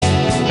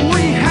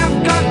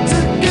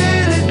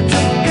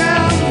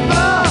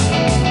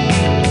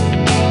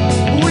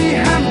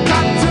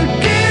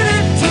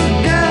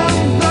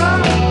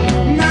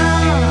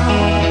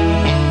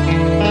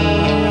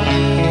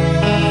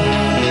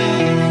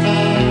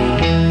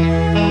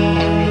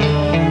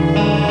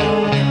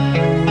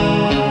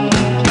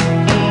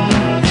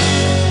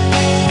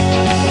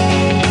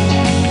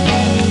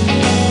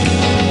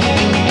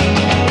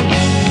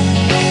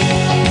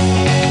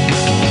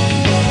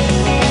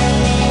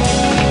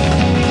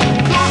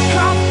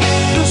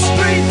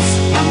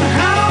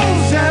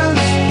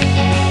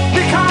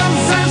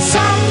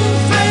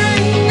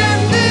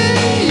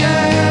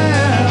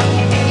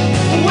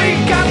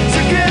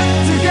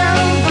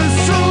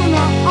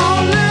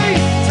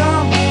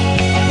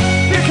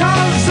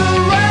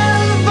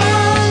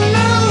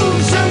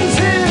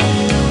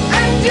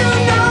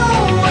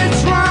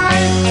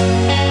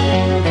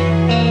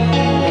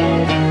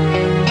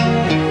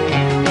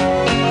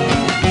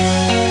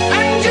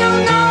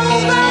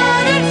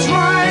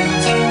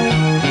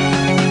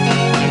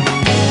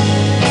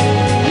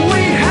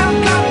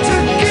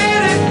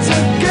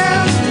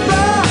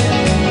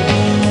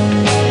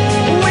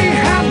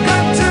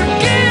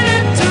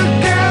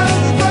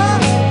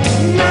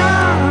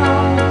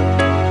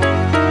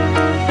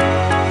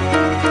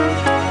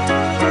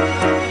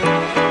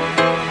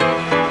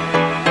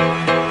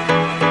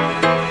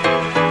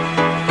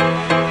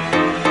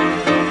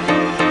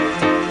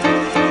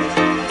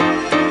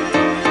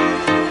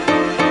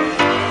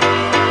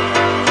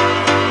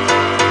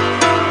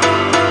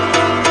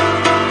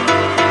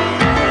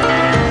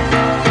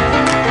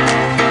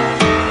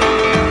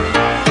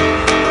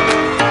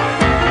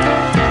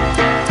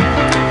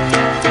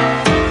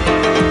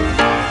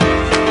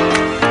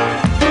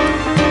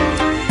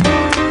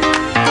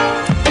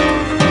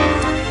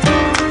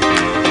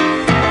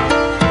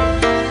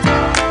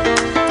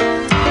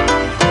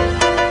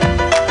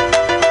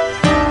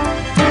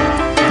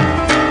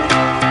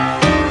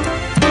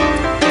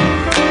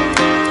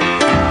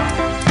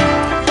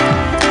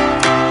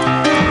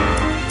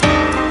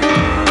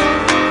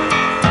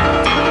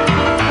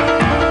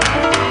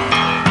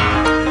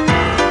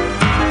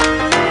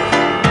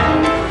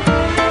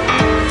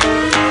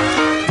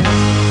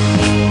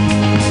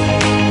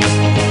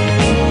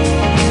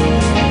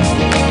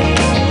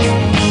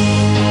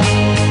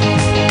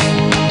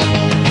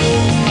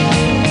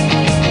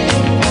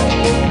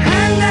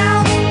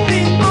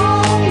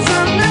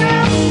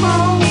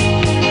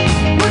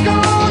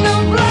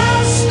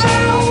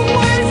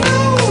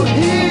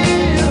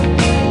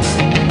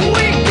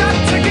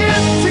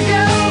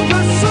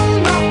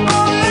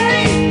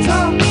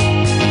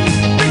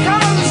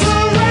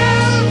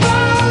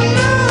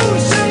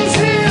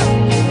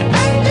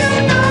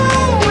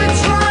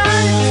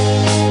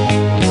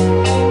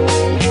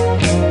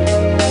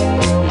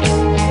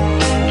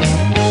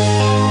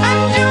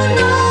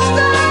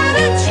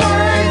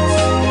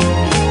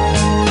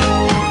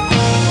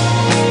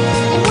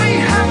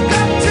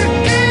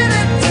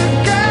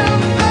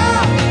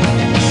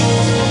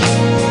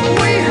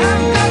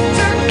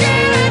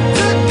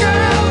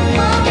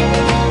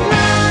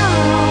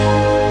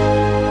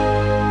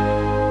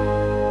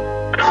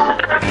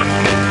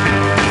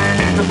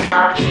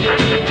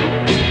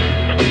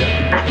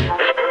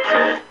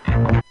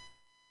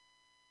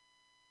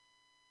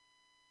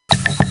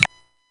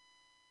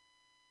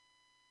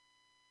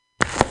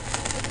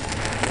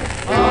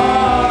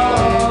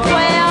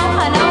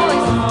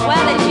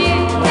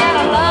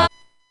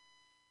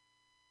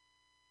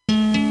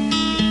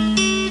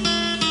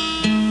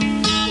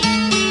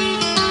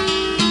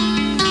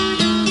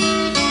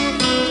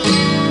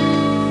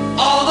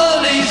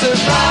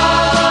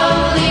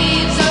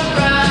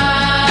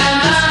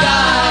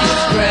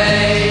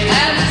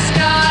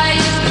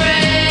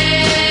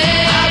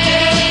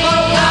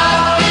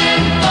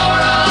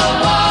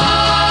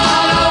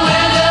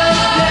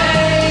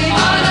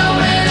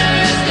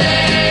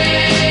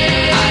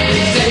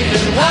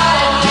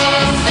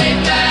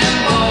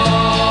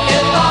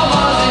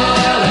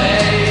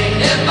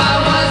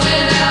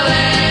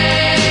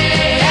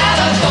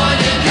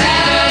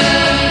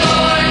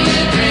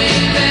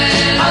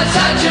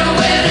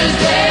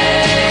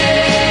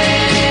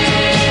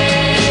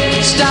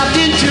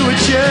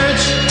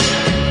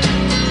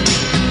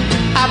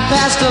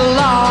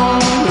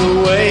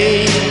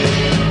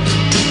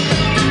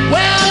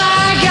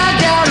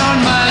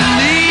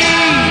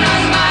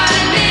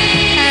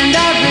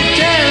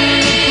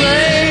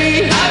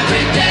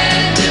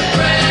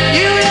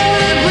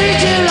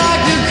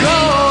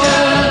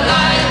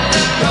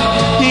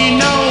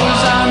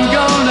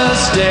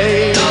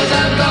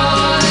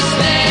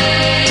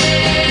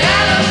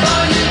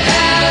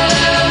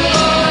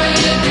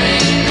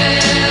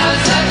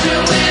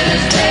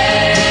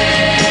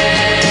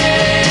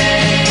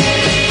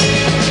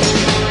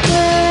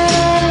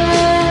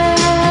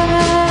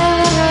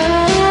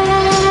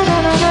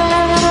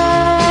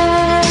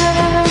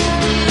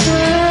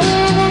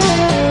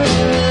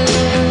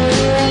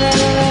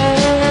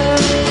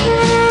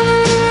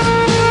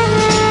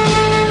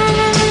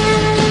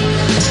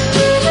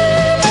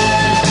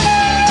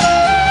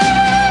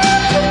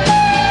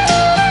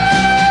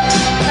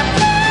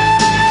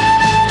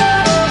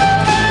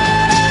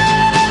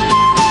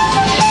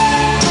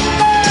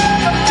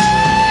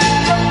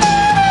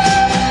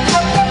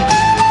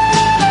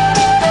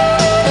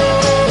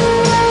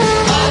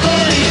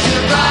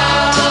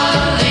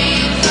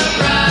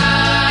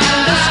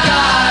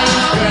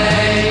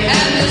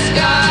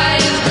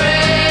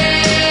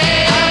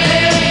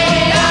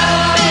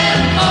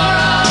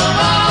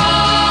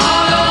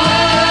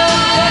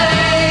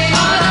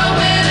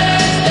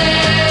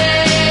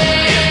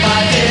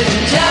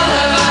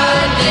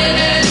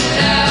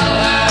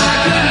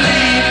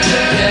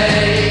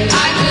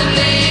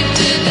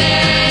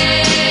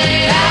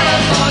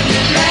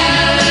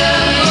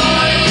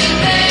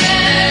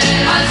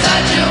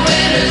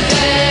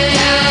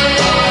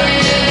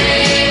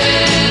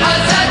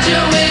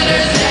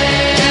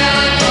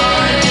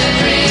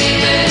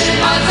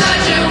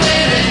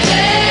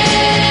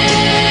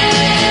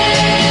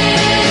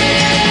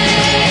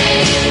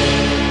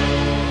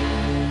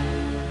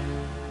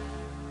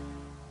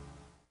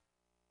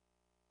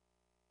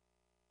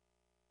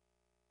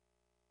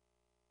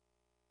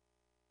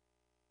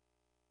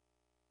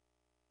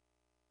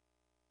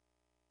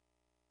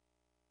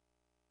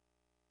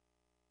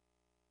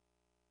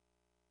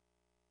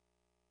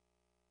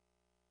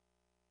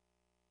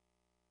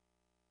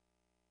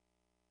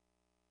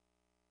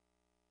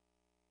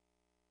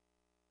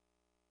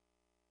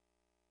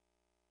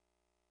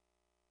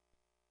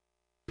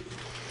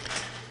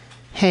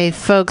Hey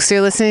folks,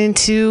 you're listening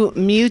to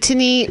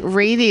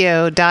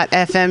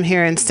MutinyRadio.fm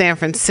here in San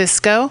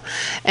Francisco,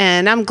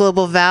 and I'm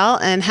Global Val,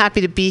 and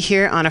happy to be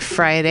here on a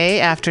Friday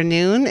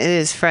afternoon. It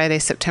is Friday,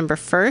 September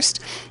 1st.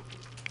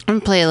 I'm going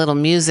to play a little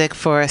music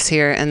for us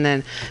here and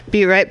then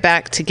be right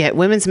back to get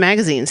Women's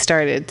Magazine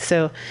started.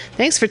 So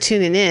thanks for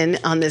tuning in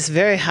on this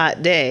very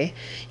hot day.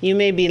 You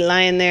may be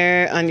lying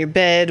there on your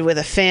bed with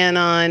a fan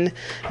on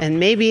and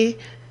maybe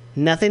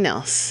nothing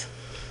else.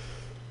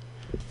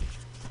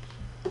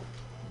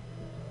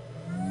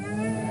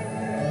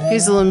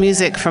 Here's a little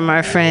music from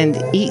our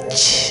friend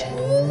Each.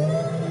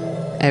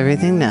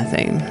 Everything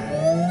Nothing.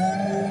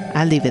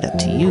 I leave it up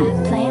to you. I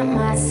plant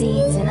my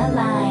seeds in a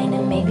line,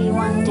 and maybe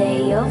one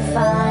day you'll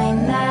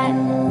find that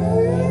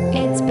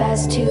it's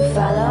best to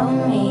follow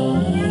me.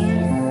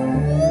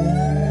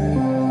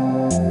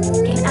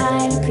 Can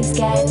I please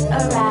get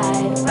a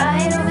ride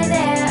right over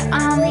there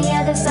on the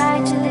other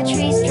side to the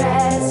trees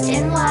dressed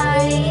in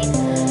white,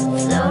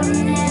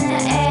 floating in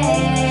the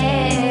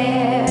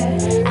air?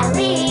 I'll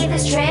leave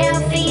this trail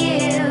for you.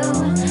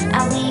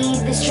 I'll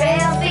leave this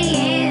trail for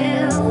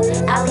you.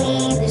 I'll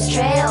leave this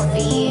trail for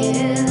you.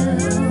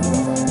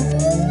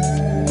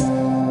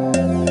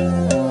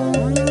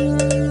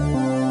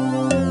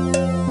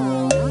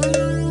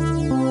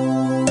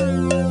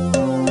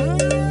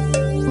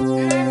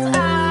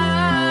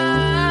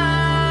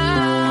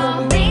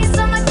 Based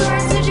on my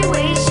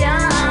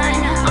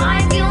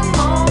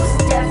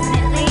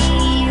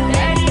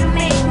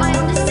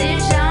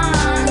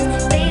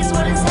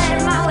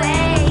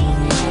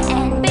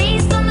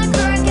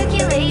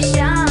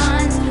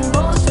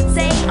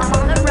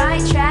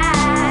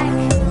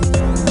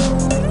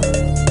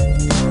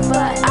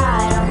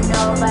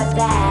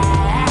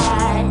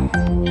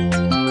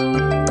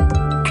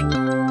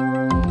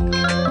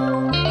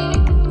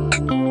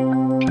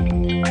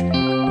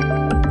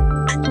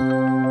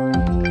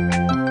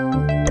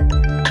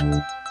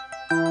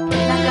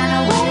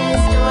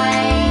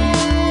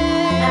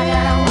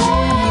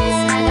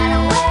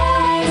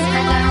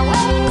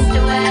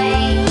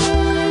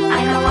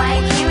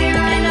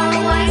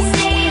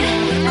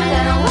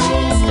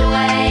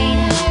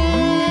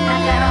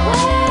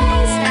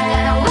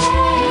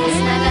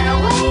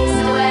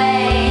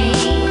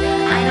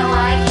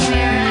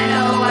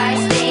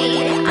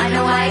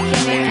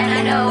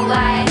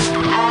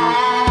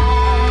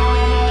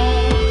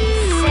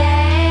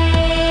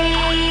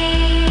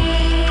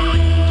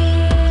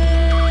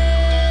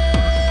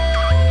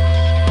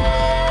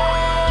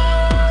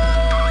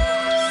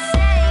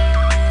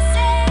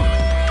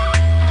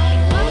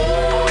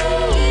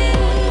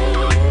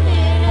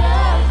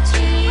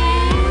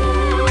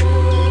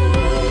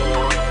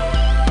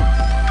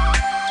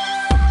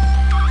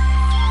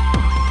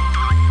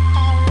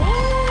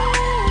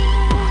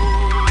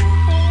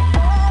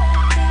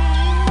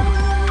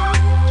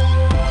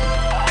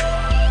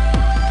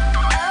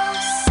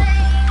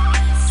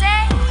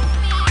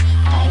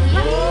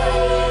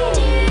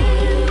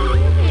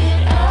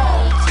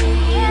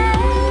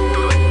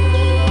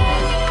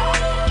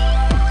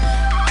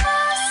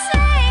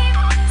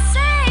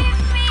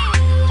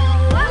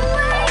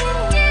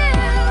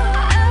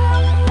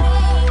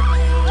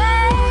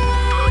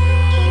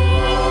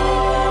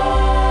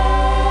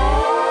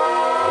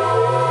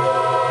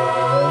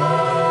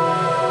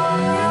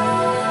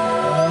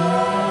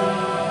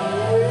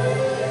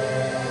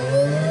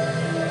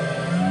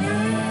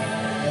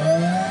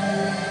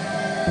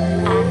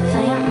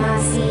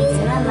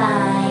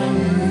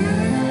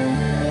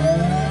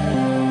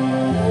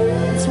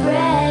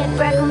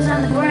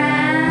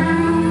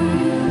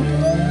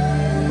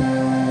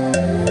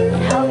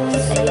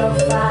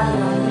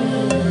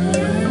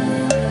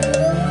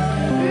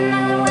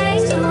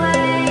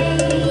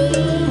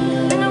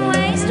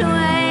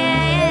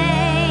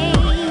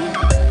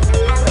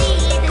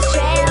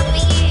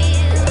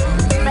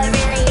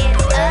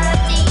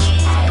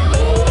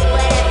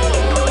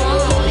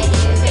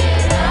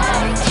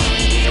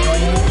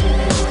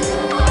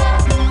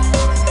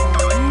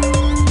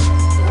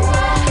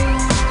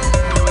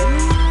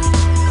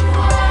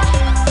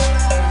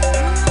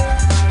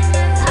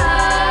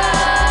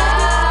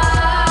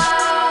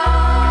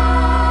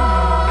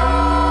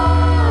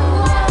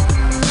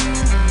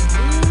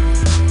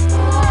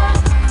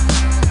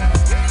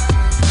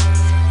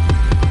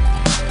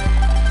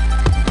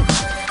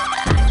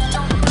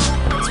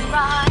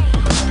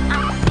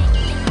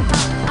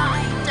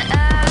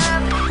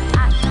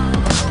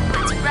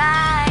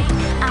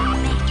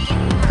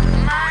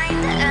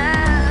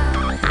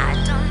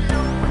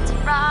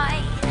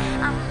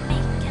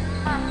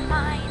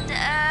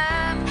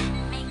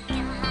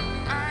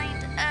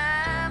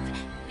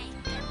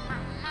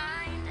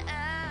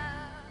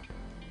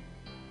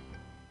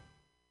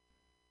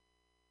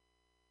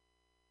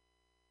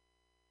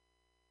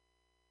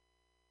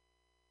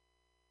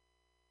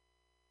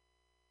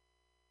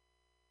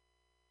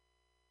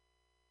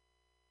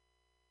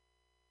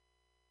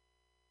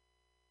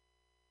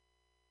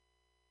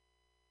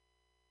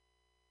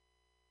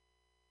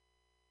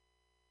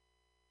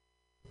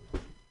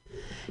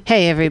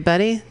Hey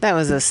everybody, that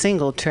was a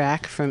single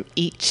track from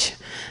Each.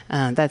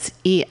 That's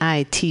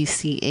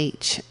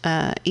EITCH.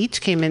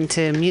 Each came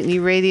into Mutiny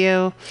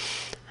Radio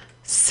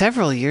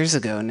several years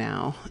ago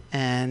now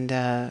and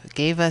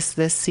gave us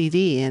this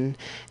CD, and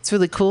it's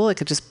really cool. I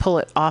could just pull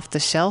it off the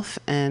shelf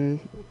and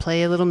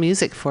play a little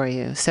music for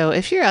you. So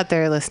if you're out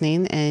there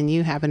listening and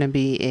you happen to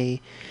be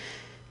a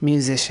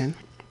musician,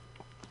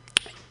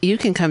 you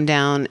can come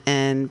down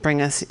and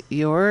bring us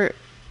your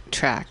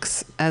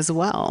tracks as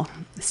well.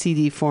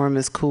 CD form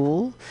is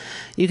cool.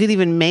 You could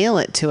even mail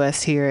it to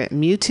us here at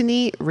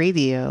Mutiny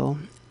Radio,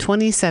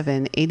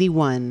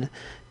 2781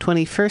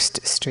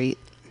 21st Street,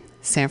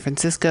 San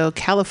Francisco,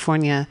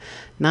 California,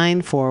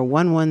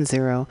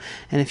 94110.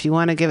 And if you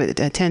want to give it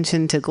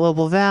attention to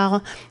Global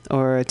Val,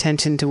 or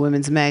attention to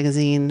Women's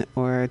Magazine,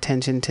 or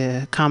attention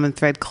to Common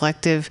Thread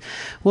Collective,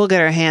 we'll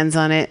get our hands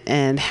on it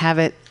and have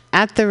it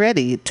at the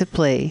ready to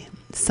play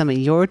some of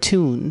your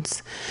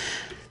tunes.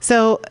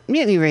 So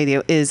Mutiny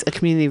Radio is a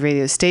community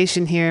radio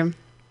station here.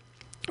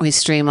 We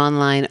stream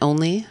online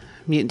only,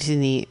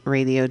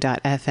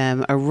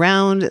 mutinyradio.fm,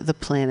 around the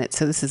planet.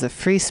 So this is a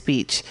free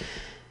speech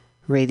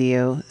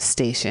radio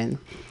station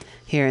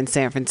here in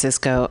San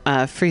Francisco.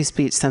 Free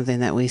speech, something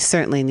that we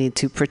certainly need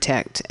to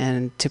protect,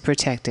 and to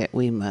protect it,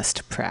 we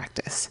must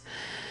practice.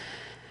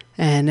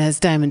 And as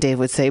Diamond Dave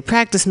would say,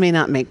 practice may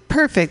not make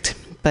perfect,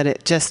 but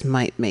it just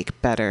might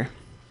make better.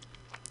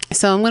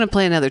 So I'm going to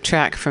play another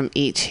track from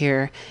Each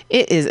here.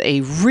 It is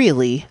a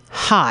really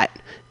hot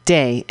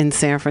day in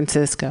San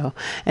Francisco,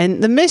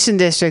 and the Mission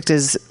District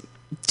is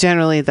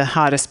generally the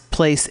hottest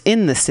place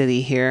in the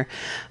city here.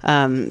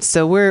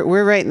 So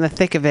we're right in the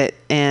thick of it,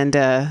 and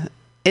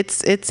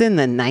it's in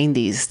the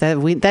 90s.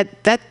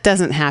 That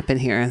doesn't happen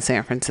here in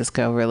San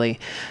Francisco, really.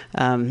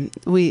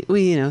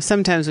 We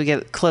sometimes we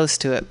get close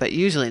to it, but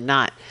usually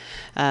not.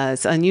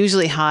 It's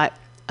unusually hot.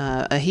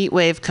 A heat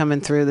wave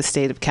coming through the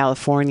state of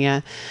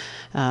California.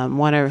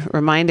 Want to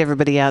remind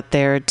everybody out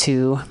there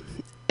to,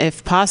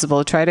 if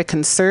possible, try to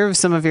conserve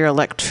some of your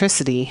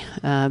electricity.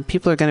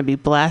 People are going to be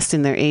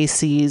blasting their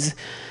ACs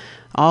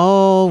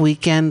all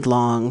weekend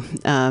long,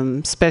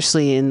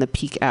 especially in the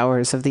peak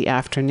hours of the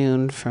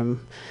afternoon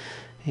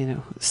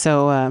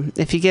So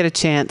if you get a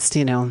chance,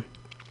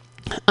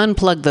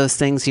 unplug those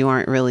things you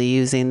aren't really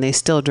using. They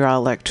still draw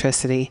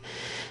electricity,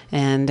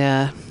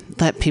 and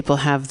let people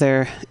have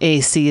their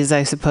ACs,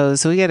 I suppose.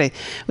 So we gotta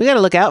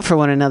look out for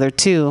one another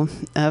too.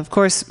 Of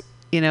course,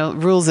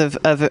 rules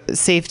of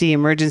safety,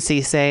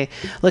 emergency say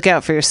look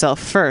out for yourself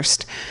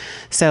first.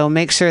 So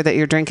make sure that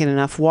you're drinking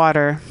enough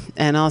water,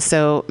 and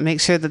also make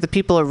sure that the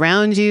people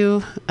around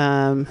you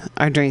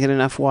are drinking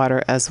enough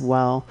water as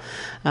well.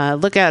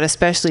 Look out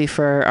especially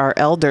for our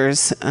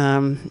elders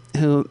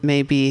who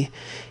may be,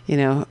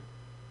 a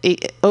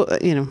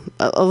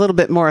little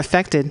bit more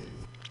affected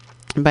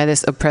by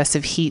this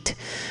oppressive heat,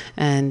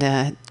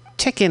 and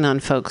check in on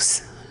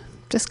folks.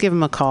 Just give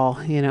them a call,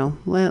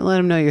 let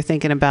them know you're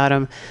thinking about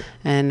them,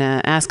 and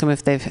ask them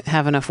if they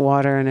have enough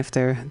water and if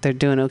they're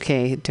doing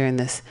okay during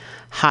this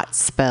hot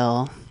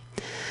spell.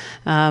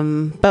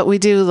 But we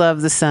do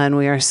love the sun.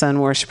 We are sun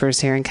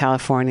worshipers here in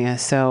California.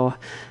 So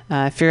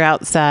if you're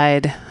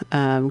outside,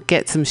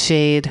 get some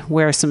shade,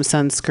 wear some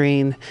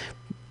sunscreen,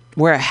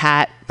 wear a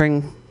hat,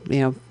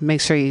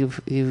 make sure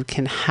you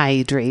can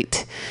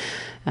hydrate.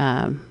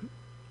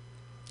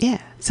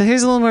 So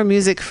here's a little more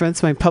music.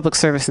 It's my public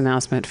service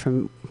announcement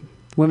from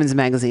Women's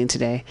Magazine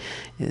today,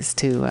 is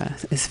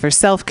for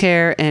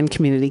self-care and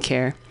community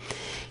care.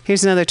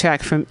 Here's another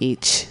track from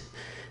Each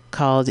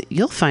called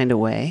 "You'll Find a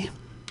Way."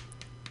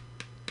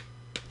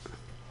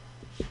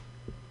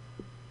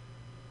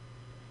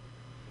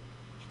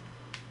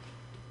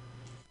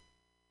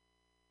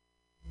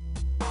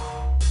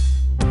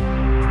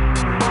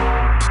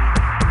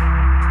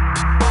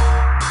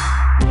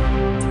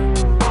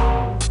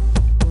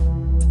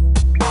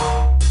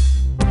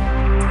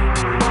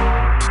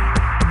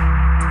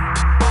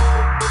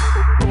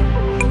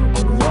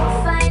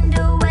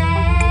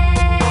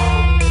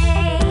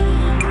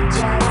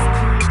 Just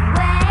keep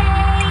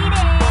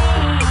waiting.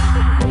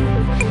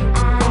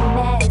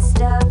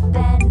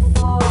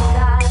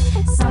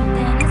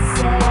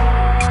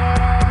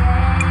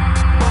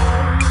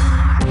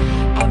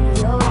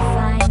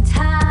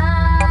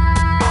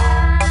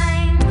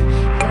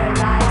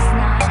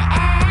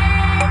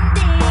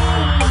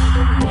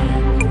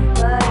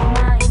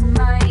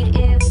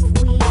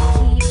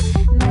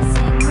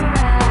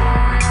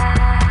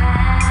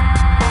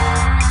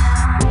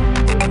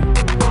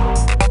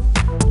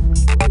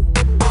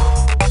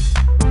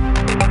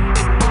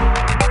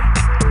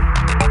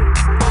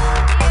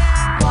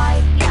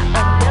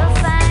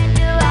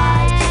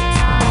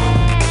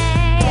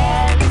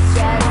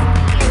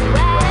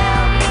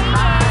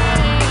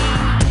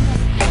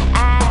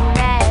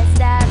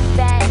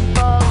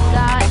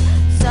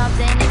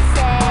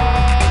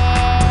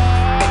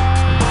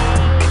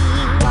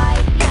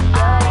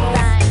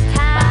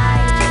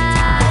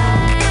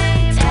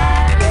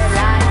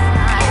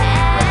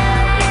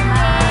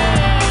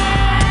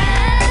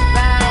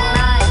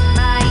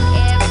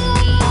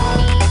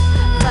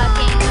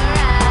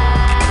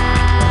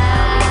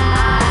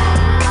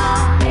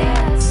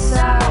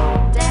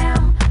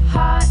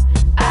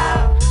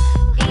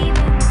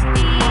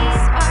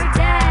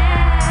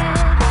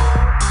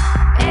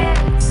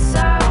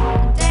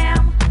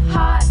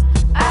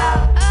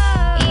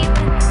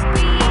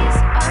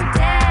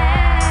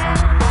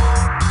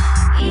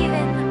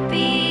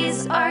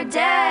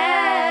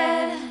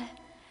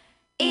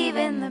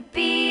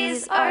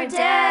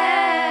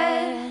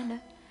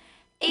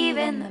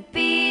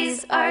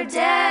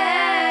 dead.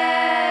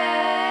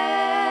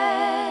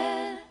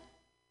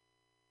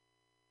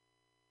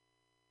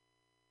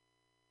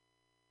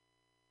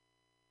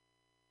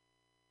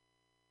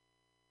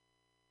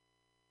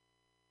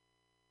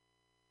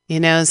 You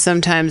know,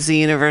 sometimes the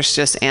universe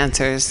just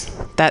answers.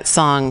 That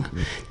song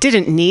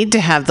didn't need to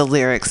have the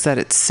lyrics that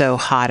it's so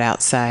hot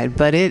outside,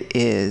 but it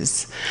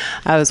is.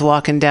 I was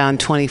walking down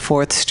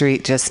 24th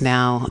Street just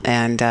now,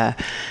 and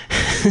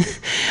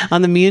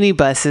on the Muni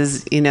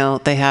buses, you know,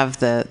 they have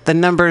the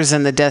numbers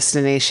and the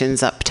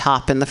destinations up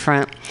top in the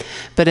front,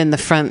 but in the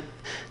front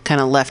kind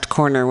of left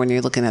corner when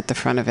you're looking at the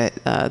front of it,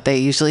 they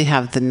usually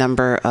have the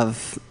number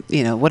of,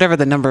 you know, whatever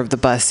the number of the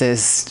bus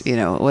is, you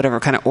know, whatever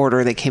kind of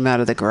order they came out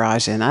of the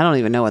garage in. I don't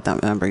even know what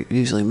that number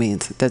usually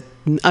means. That's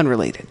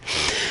unrelated.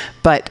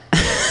 But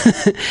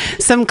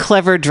some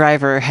clever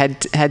driver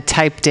had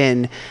typed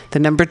in the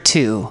number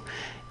 2,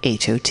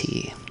 HOT.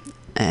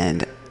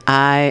 And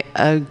I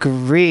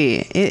agree.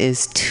 It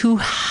is too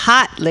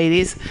hot,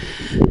 ladies.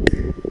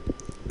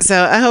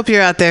 So I hope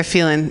you're out there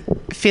feeling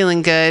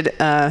good,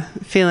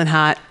 feeling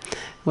hot,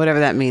 whatever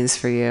that means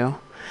for you.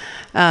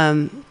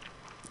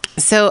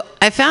 So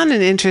I found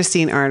an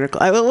interesting article.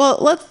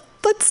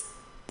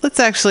 Let's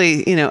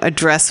actually, you know,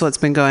 address what's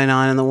been going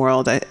on in the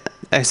world, I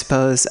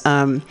suppose.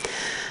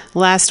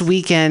 Last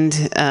weekend,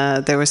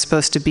 there was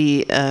supposed to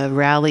be a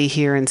rally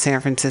here in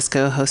San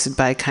Francisco hosted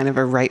by kind of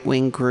a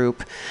right-wing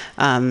group.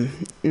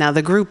 Now,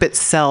 the group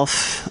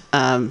itself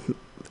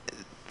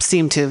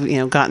seemed to have, you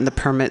know, gotten the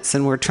permits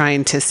and were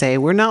trying to say,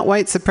 we're not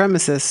white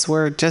supremacists.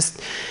 We're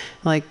just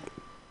like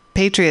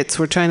patriots.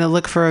 We're trying to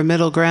look for a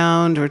middle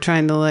ground. We're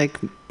trying to like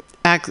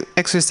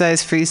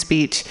exercise free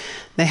speech.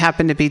 They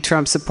happen to be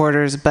Trump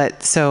supporters,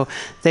 but so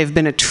they've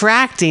been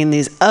attracting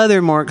these other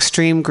more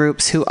extreme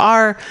groups who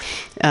are,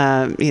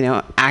 you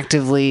know,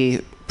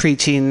 actively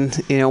preaching,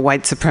 you know,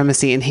 white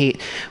supremacy and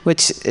hate,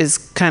 which is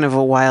kind of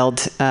a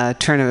wild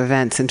turn of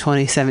events in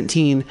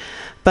 2017.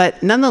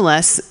 But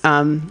nonetheless,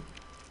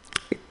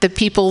 the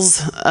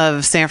peoples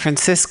of San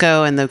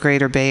Francisco and the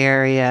Greater Bay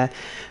Area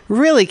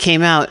really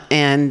came out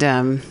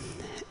and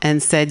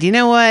said, you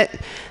know what?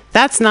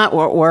 That's not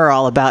what we're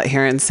all about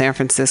here in San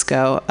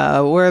Francisco.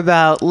 We're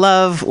about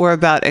love. We're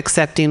about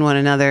accepting one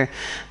another.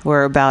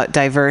 We're about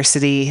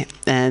diversity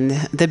and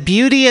the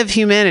beauty of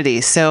humanity.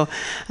 So,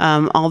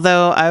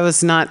 although I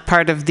was not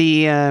part of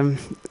the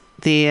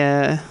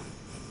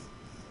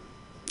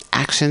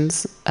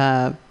actions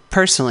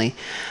personally,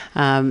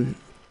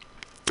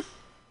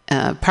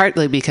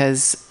 partly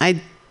because I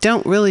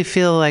don't really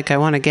feel like I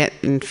want to get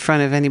in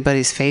front of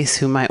anybody's face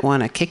who might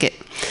want to kick it.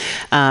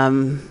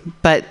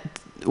 But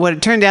what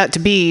it turned out to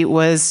be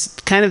was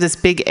kind of this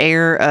big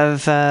air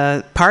of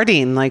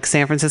partying, like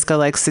San Francisco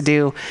likes to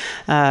do,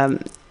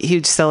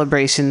 huge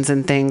celebrations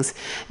and things.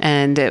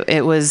 And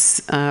it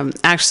was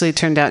actually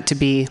turned out to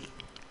be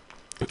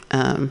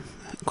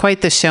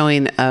quite the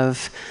showing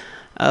of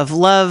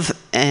love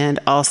and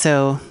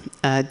also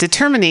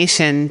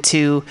determination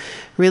to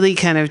really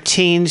kind of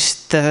change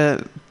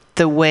the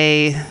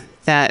way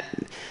that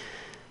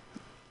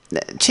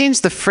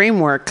change the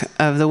framework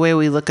of the way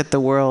we look at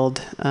the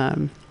world.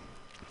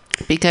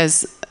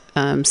 Because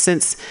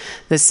since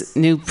this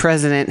new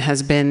president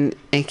has been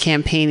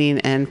campaigning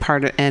and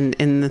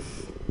in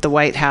the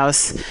White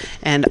House,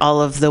 and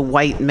all of the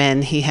white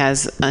men he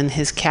has on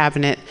his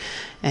cabinet,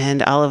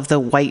 and all of the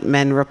white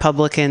men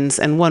Republicans,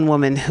 and one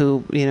woman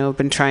who, you know, have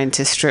been trying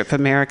to strip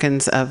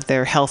Americans of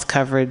their health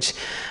coverage,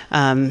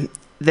 the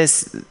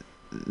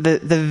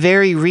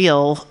very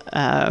real,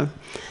 the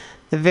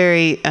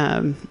very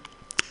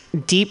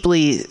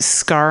deeply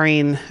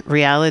scarring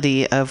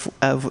reality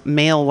of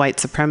male white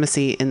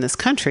supremacy in this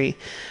country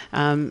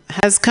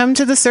has come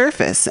to the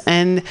surface.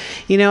 And,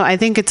 you know, I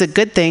think it's a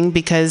good thing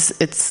because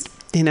it's,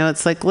 you know,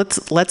 it's like,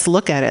 let's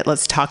look at it.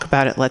 Let's talk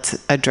about it.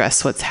 Let's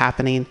address what's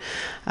happening.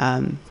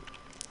 And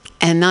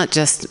not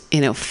just, you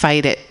know,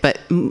 fight it, but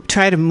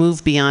try to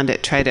move beyond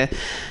it. Try to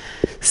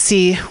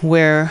see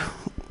where,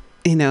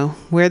 you know,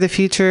 where the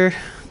future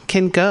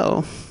can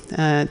go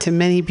to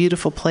many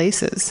beautiful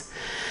places.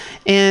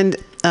 And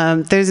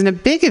there's a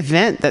big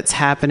event that's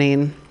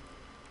happening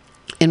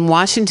in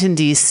Washington,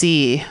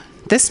 D.C.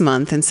 this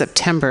month in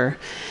September,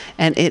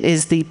 and it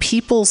is the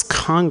People's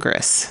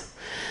Congress.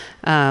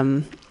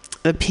 No,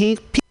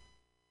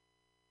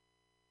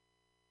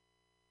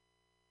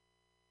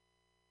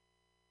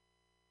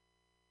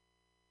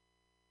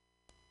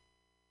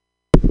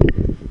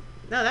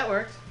 that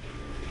worked.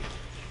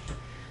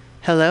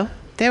 Hello?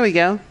 There we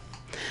go.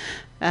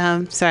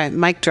 Sorry,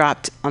 mic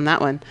dropped on that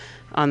one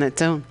on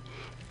its own.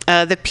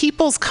 The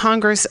People's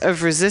Congress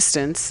of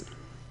Resistance,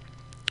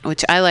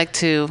 which I like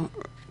to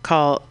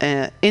call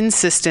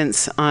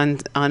insistence on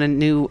a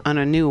new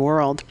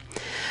world,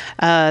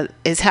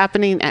 is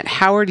happening at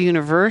Howard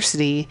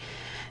University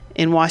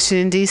in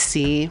Washington,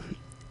 D.C.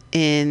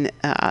 on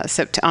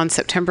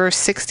September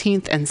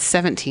 16th and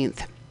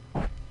 17th.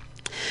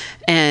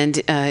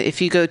 And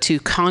if you go to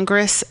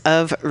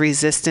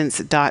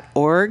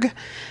congressofresistance.org,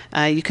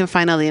 you can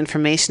find all the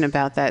information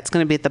about that. It's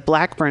going to be at the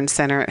Blackburn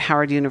Center at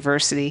Howard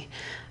University.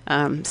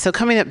 So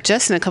coming up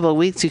just in a couple of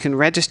weeks, you can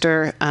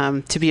register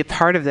to be a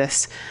part of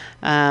this.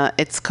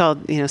 It's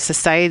called,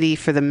 Society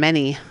for the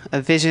Many,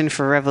 a Vision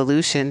for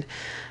Revolution,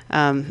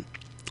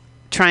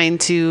 trying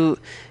to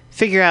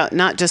figure out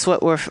not just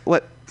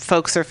what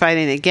folks are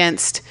fighting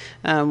against,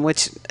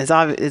 which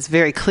is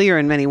very clear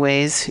in many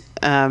ways,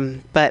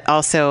 but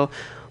also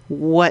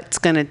what's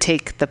going to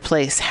take the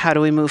place. How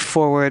do we move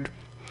forward?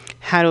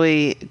 How do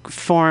we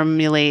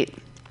formulate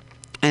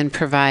and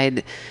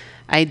provide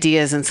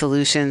ideas and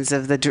solutions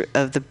of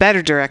the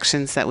better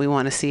directions that we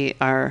want to see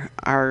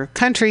our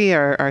country,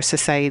 our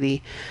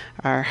society,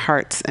 our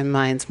hearts and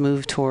minds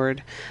move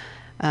toward.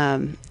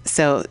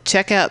 So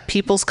check out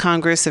People's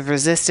Congress of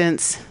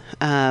Resistance.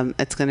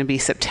 It's going to be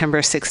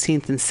September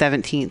 16th and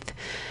 17th,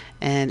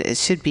 and it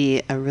should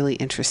be a really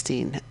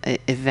interesting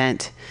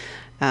event.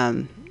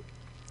 And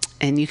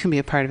you can be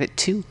a part of it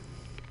too.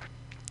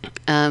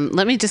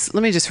 Let me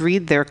just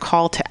read their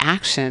call to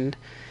action.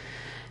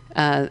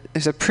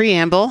 There's a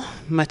preamble,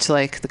 much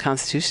like the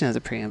Constitution has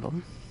a preamble.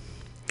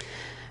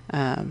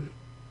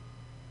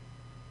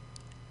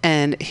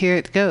 And here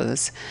it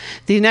goes.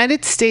 The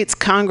United States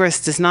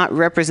Congress does not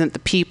represent the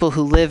people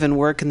who live and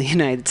work in the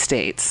United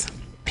States,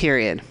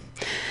 period.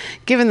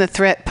 Given the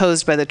threat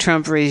posed by the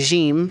Trump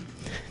regime,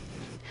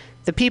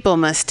 the people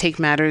must take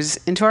matters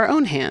into our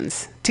own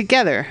hands,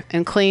 together,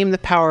 and claim the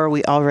power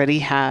we already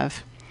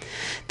have.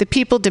 The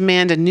people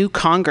demand a new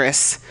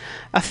Congress,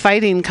 a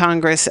fighting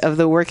Congress of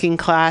the working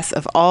class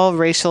of all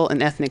racial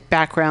and ethnic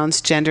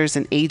backgrounds, genders,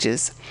 and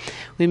ages.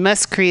 We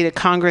must create a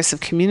Congress of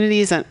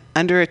communities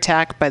under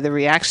attack by the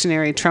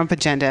reactionary Trump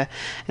agenda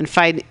and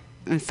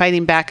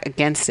fighting back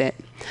against it.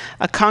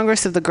 A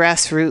Congress of the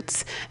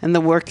grassroots and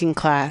the working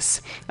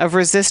class, of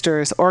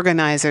resistors,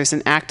 organizers,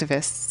 and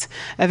activists,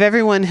 of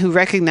everyone who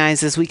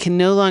recognizes we can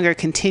no longer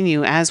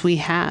continue as we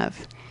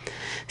have.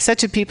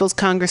 Such a People's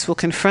Congress will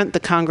confront the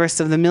Congress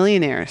of the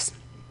millionaires,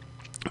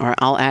 or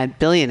I'll add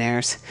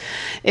billionaires.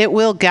 It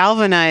will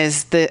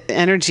galvanize the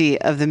energy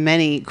of the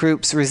many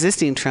groups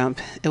resisting Trump.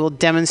 It will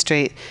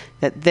demonstrate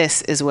that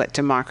this is what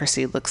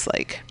democracy looks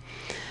like.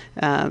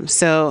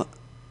 So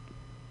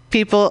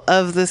people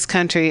of this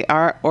country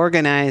are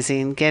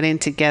organizing, getting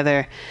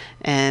together,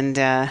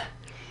 and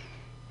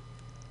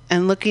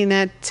looking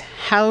at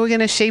how we're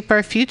going to shape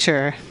our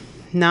future,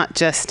 not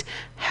just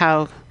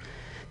how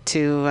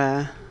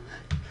to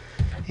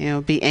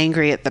be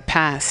angry at the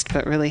past,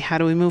 but really how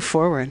do we move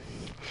forward?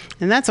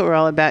 And that's what we're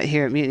all about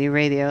here at Mutiny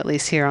Radio, at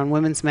least here on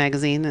Women's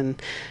Magazine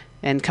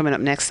and coming up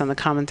next on the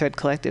Common Thread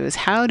Collective, is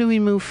how do we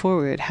move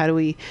forward? How do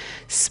we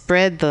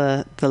spread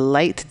the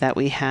light that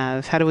we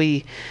have? How do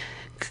we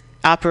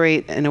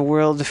operate in a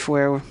world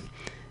where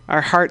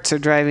our hearts are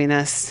driving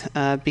us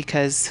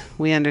because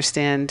we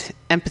understand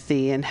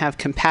empathy and have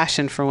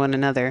compassion for one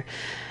another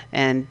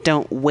and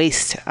don't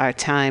waste our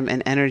time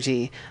and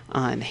energy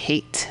on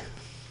hate?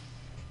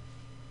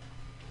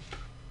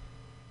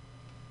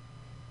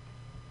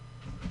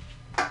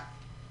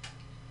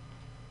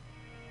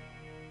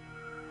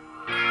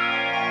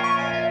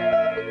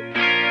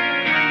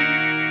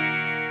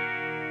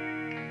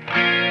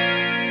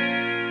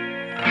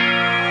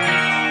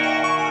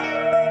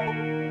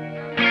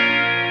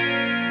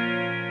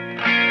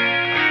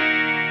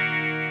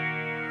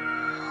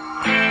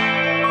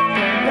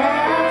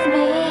 Love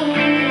me,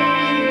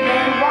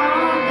 they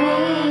want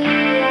me.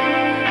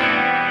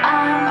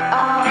 I'm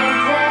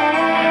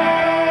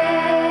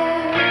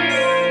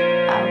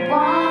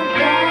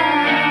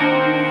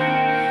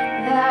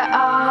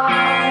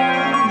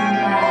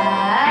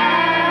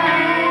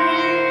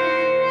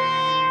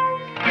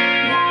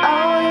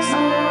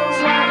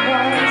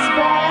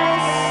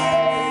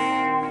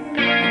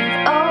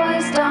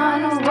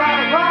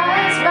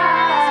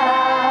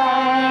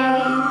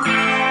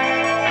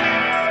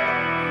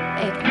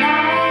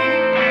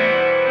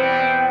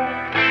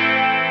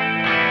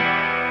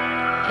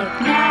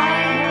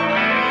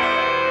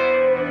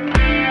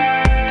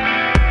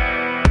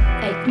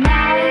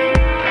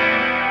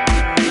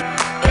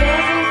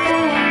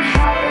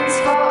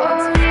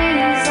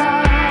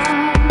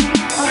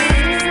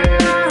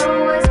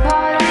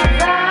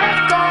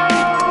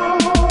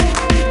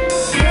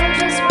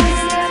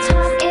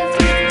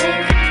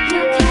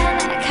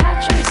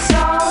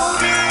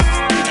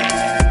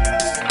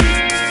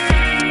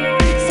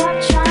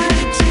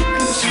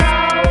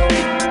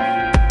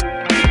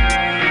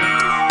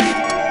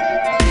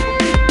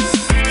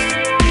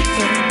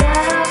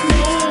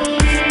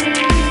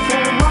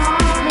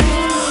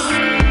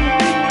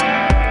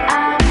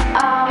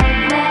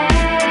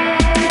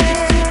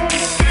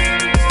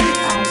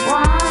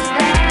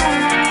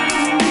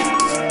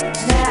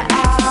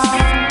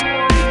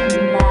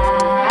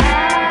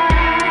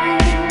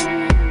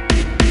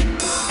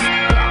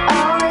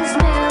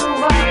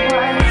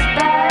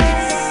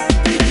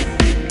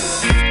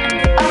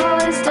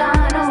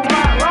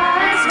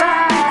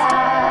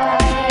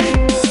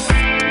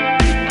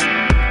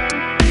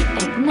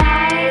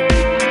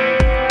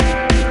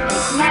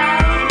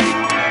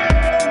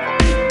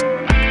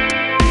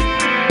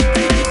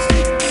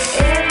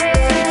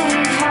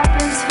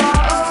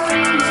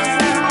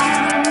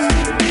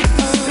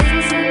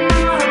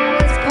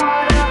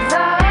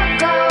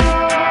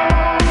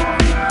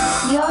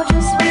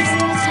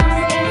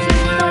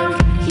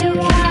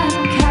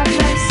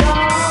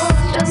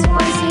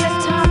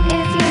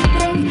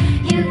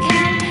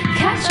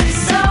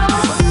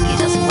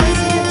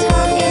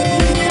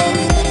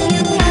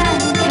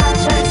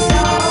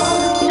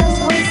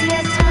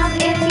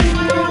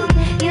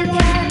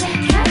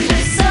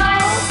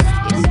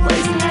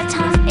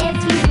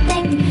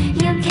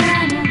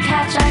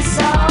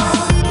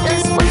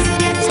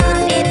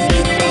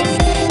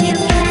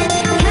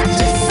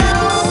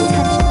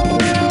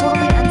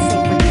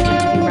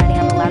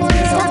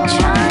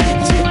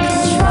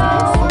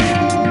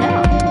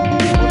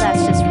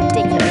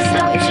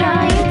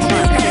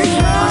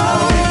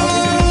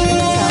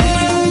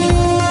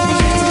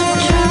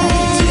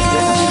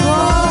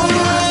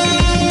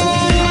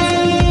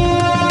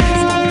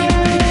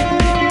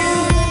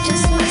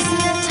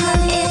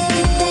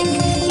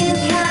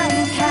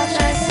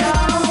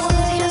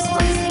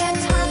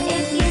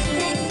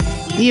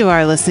You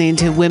are listening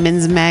to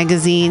Women's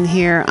Magazine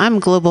here. I'm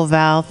Global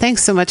Val.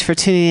 Thanks so much for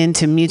tuning in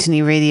to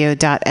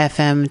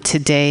MutinyRadio.fm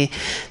today,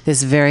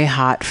 this very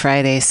hot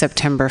Friday,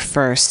 September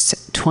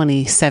 1st,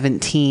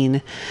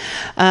 2017.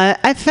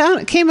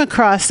 Came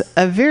across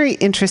a very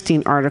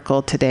interesting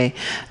article today.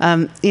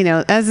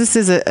 As this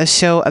is a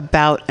show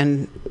about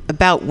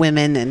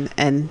women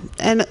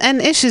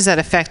and issues that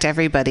affect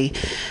everybody.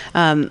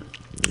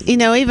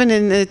 Even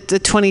in the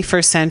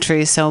 21st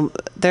century, so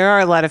there are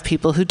a lot of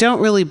people who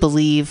don't really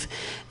believe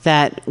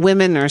that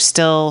women are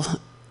still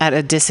at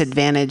a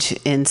disadvantage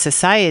in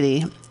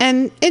society.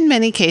 And in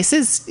many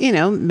cases,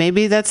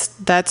 maybe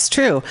that's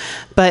true.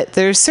 But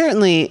there's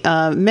certainly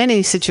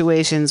many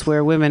situations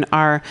where women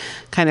are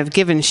kind of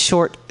given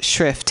short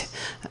shrift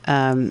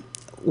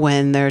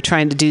when they're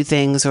trying to do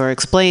things or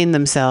explain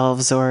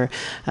themselves or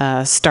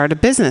start a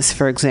business,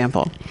 for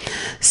example.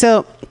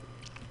 So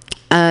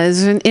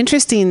there's an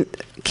interesting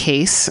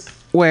case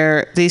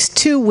where these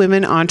two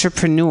women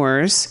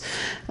entrepreneurs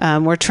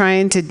were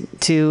trying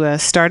to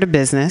start a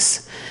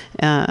business,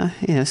 some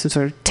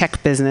sort of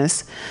tech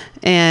business,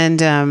 and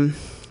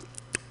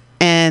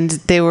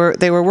they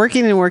were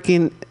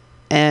working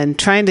and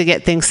trying to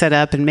get things set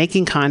up and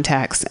making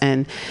contacts,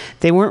 and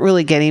they weren't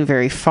really getting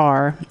very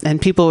far. And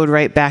people would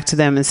write back to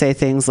them and say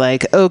things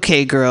like,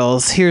 "Okay,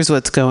 girls, here's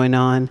what's going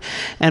on,"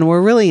 and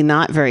were really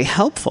not very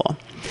helpful.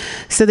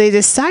 So they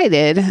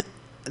decided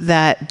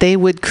that they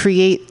would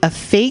create a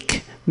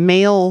fake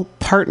male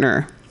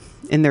partner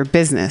in their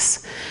business.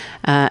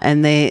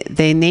 And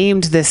they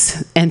named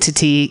this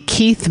entity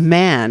Keith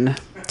Mann,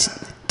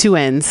 two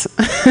N's,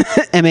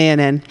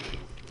 M-A-N-N.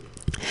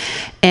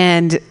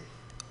 And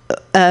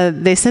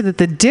they said that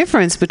the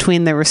difference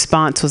between their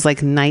response was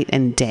like night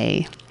and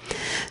day.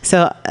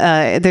 So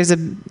there's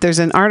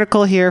an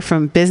article here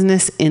from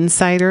Business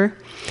Insider.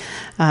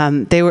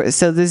 There's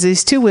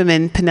these two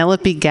women,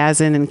 Penelope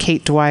Gazin and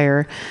Kate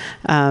Dwyer.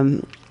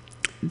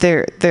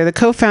 They're the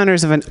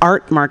co-founders of an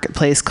art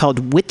marketplace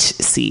called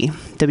Witchsy,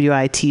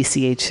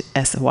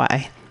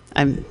 Witchsy.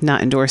 I'm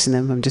not endorsing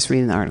them. I'm just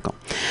reading the article.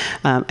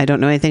 I don't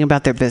know anything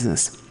about their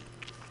business.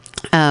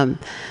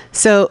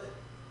 So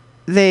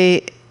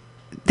they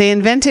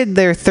invented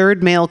their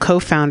third male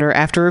co-founder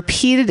after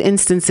repeated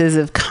instances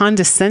of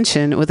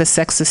condescension with a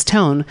sexist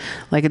tone,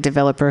 like a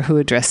developer who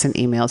addressed an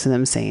email to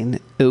them saying,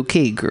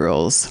 "Okay,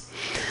 girls."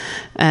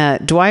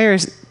 Dwyer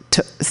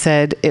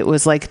said it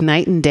was like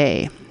night and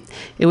day.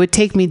 It would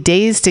take me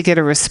days to get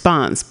a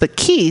response, but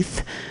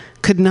Keith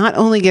could not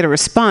only get a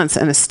response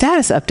and a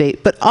status update,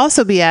 but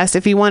also be asked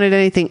if he wanted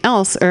anything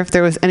else or if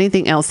there was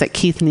anything else that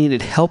Keith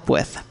needed help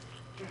with.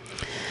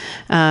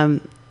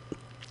 On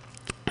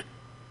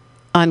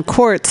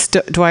Quartz,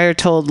 Dwyer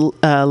told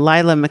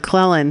Lila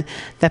McClellan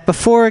that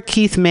before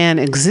Keith Mann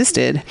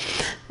existed,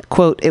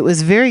 quote, "It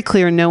was very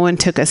clear no one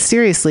took us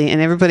seriously and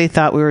everybody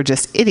thought we were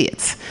just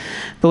idiots.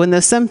 But when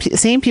those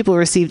same people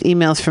received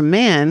emails from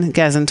Mann,"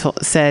 Gazin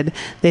said,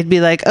 "they'd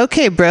be like,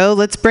 okay, bro,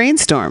 let's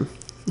brainstorm."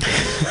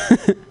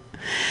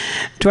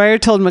 Dwyer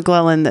told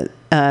McClellan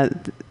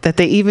that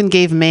they even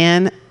gave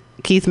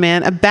Keith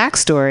Mann, a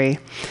backstory.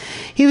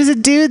 He was a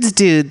dude's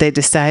dude, they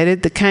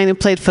decided, the kind who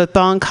played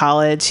football in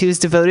college. He was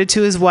devoted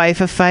to his wife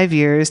of 5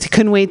 years. He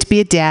couldn't wait to be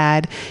a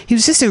dad. He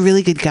was just a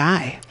really good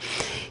guy.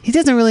 He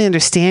doesn't really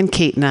understand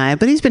Kate and I,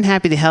 but he's been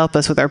happy to help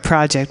us with our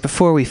project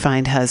before we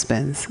find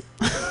husbands.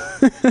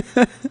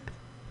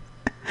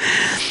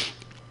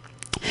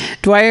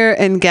 Dwyer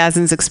and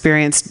Gazin's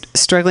experience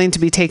struggling to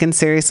be taken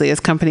seriously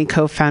as company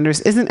co-founders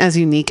isn't as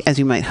unique as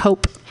you might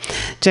hope.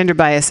 Gender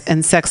bias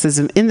and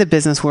sexism in the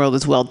business world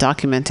is well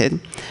documented.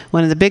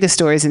 One of the biggest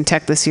stories in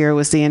tech this year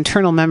was the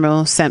internal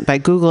memo sent by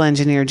Google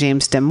engineer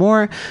James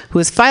Damore, who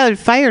was fired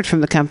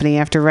from the company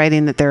after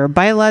writing that there are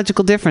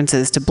biological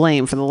differences to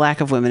blame for the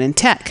lack of women in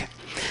tech.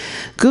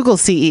 Google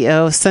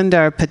CEO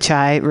Sundar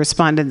Pichai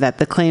responded that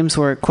the claims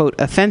were, quote,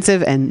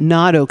 offensive and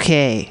not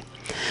okay,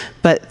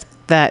 but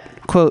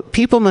that, quote,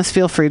 people must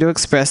feel free to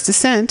express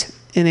dissent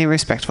in a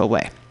respectful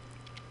way.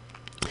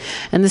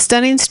 And the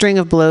stunning string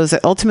of blows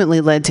that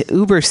ultimately led to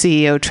Uber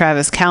CEO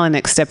Travis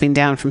Kalanick stepping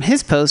down from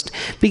his post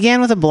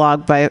began with a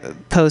blog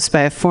post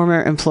by a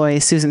former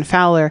employee, Susan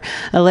Fowler,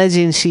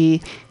 alleging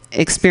she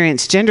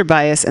experienced gender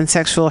bias and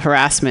sexual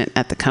harassment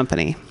at the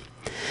company.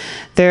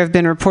 There have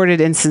been reported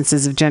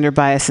instances of gender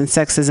bias and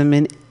sexism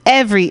in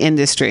every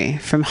industry,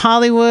 from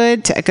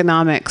Hollywood to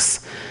economics.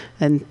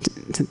 And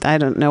I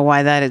don't know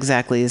why that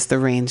exactly is the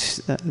range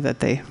that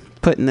they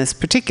put in this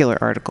particular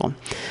article.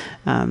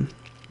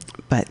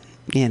 But,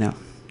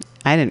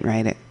 I didn't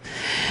write it.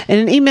 In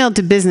an email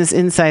to Business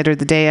Insider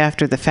the day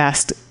after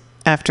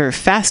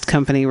Fast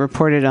Company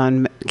reported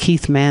on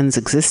Keith Mann's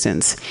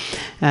existence,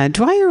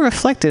 Dwyer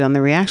reflected on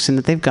the reaction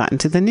that they've gotten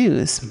to the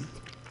news.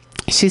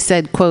 She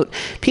said, quote,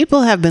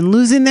 "People have been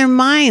losing their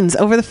minds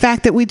over the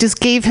fact that we just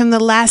gave him the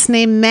last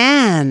name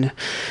Mann.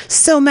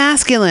 So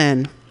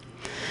masculine."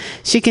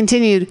 She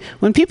continued,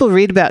 "When people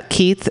read about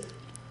Keith,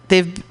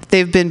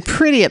 they've been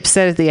pretty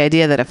upset at the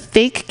idea that a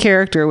fake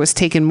character was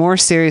taken more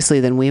seriously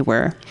than we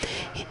were.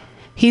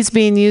 He's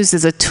being used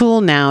as a tool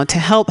now to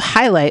help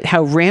highlight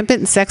how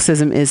rampant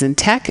sexism is in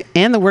tech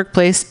and the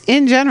workplace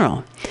in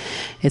general.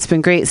 It's been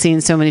great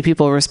seeing so many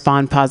people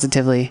respond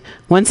positively.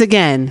 Once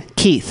again,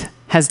 Keith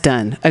has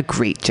done a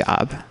great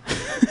job.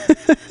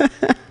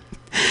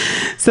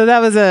 So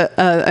that was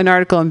an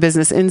article in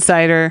Business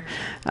Insider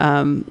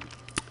written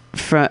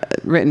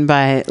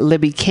by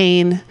Libby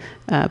Kane,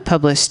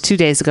 published 2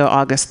 days ago,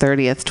 August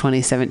 30th,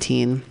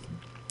 2017.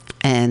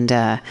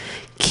 And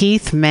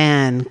Keith,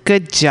 man,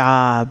 good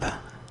job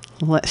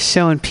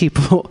showing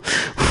people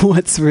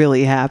what's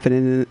really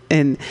happening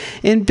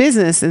in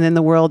business and in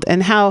the world,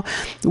 and how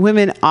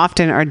women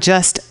often are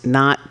just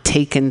not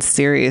taken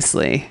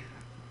seriously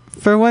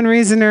for one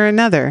reason or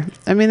another.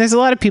 I mean, there's a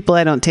lot of people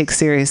I don't take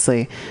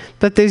seriously,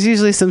 but there's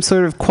usually some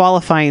sort of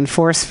qualifying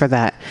force for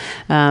that.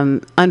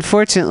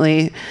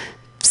 Unfortunately,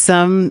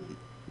 some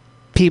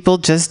people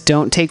just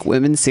don't take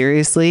women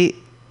seriously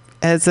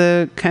as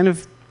a kind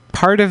of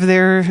part of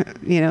their,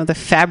 the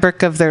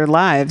fabric of their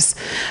lives.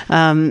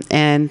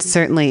 And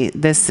certainly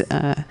this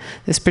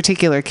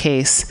particular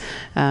case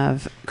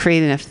of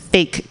creating a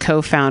fake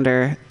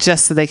co-founder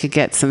just so they could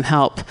get some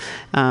help,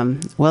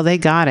 well, they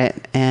got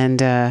it.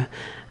 And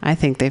I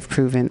think they've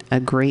proven a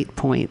great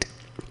point.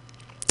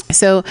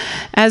 So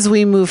as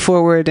we move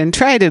forward and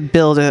try to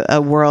build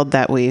a world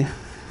that we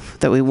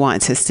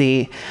want to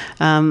see,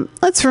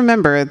 let's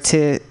remember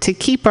to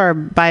keep our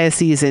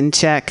biases in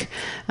check,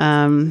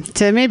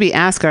 to maybe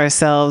ask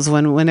ourselves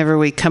whenever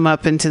we come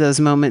up into those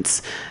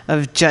moments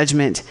of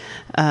judgment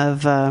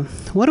of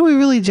what are we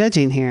really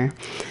judging here?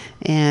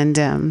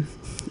 And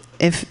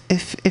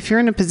if you're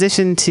in a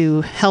position to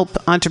help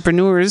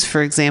entrepreneurs,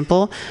 for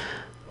example,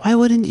 why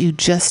wouldn't you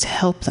just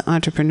help the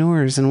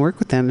entrepreneurs and work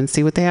with them and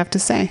see what they have to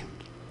say?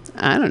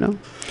 I don't know.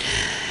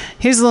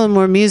 Here's a little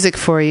more music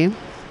for you.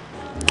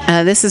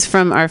 This is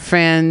from our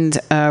friend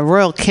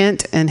Royal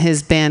Kent and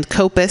his band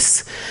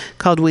Copus,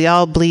 called We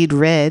All Bleed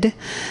Red.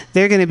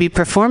 They're going to be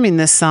performing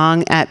this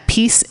song at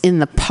Peace in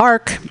the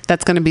Park.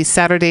 That's going to be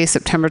Saturday,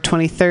 September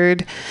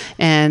 23rd.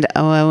 And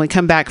when we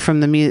come back from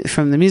the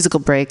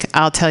musical break,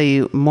 I'll tell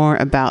you more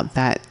about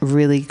that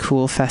really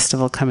cool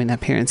festival coming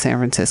up here in San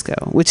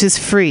Francisco, which is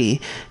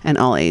free and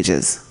all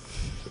ages.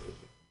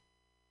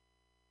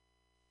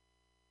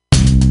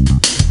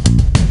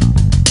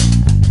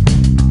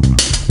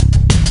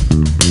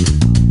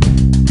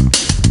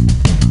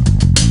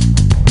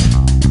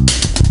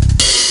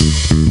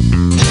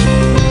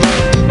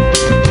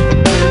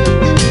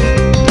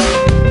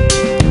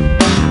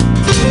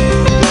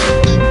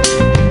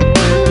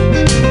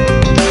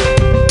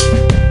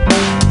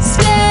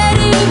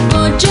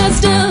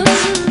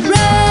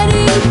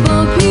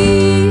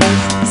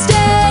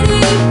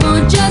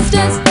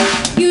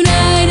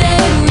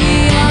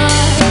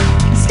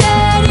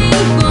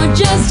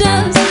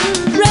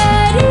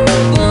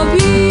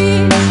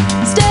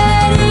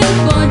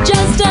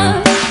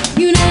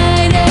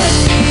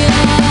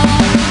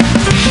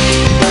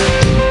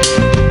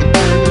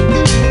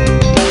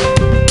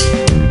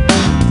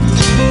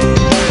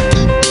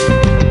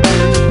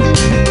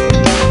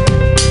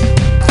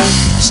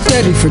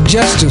 For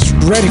justice,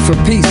 ready for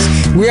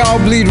peace. We all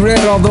bleed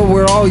red, although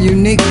we're all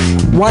unique.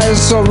 Why is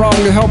it so wrong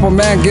to help a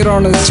man get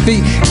on his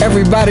feet?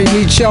 Everybody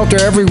needs shelter,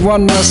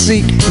 everyone must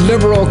eat.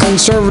 Liberal,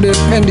 conservative,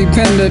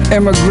 independent,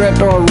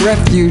 immigrant, or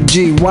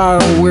refugee. While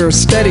we're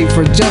steady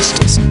for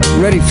justice,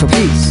 ready for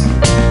peace.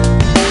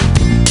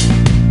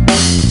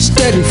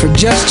 Steady for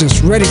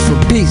justice, ready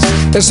for peace.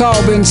 It's all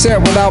been said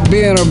without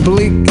being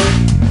oblique.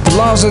 The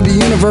laws of the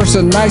universe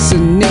are nice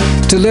and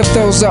neat. To lift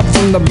those up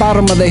from the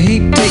bottom of the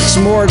heap takes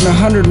more than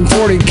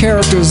 140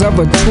 characters of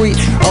a tweet,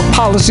 or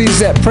policies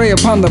that prey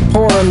upon the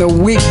poor and the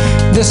weak.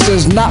 This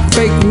is not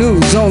fake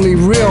news, only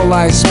real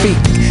I speak,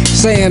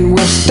 saying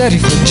we're steady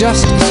for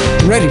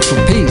justice, ready for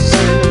peace.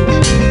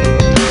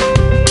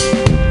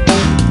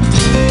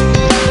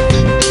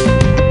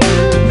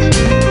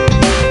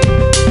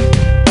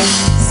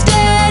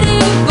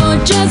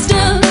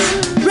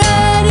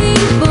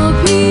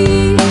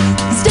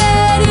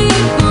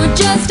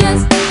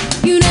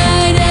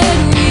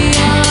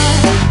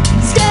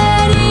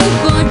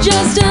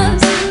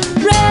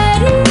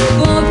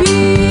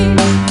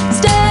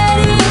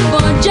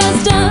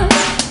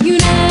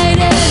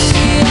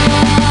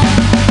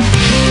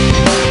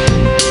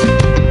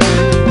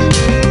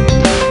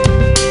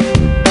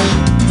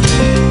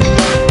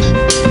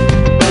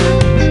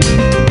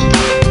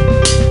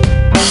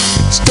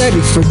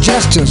 For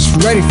justice,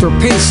 ready for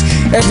peace.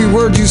 Every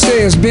word you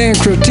say is being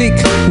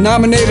critiqued.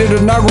 Nominated,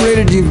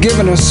 inaugurated, you've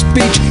given a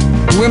speech.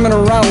 Women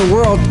around the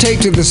world take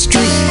to the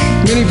street.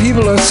 Many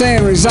people are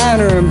saying resign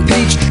or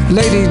impeach.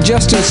 Lady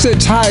Justice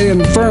sits high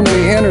and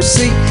firmly in her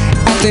seat.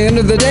 At the end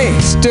of the day,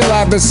 still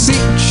I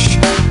beseech.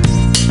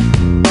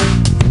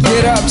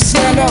 Get up,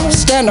 stand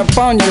up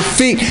on your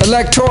feet.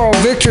 Electoral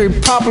victory,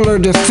 popular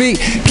defeat.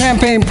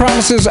 Campaign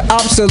promises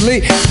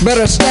obsolete.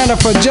 Better stand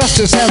up for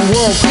justice and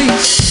world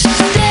peace.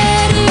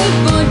 Steady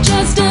for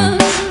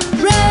justice,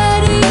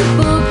 ready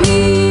for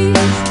peace.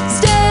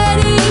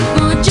 Steady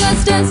for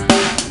justice,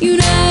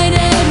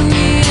 united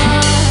we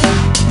are.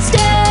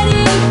 Steady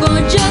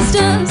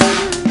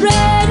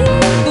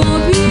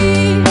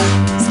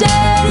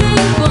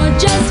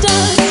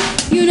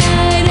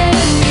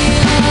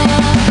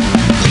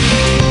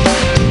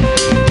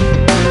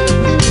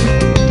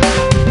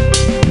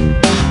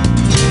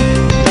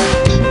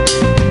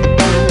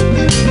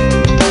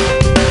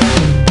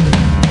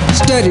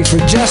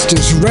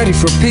justice, ready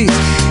for peace.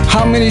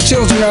 How many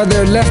children are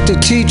there left to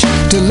teach,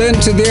 to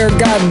lend to their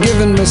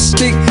God-given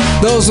mystique?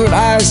 Those with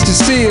eyes to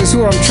see is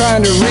who I'm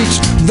trying to reach.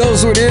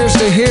 Those with ears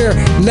to hear,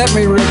 let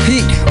me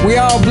repeat. We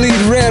all bleed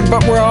red,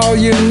 but we're all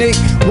unique.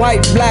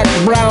 White, black,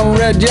 brown,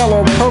 red,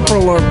 yellow,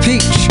 purple, or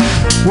peach.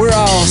 We're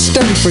all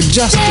steady for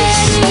justice,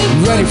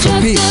 ready for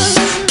peace.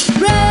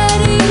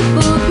 Ready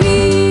for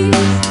peace,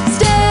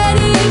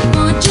 steady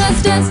for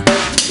justice,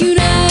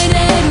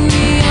 united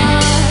we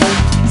are.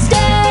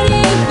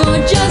 Steady for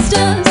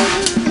justice,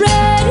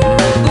 ready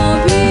for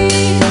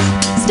peace,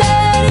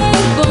 steady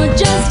for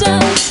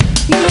justice,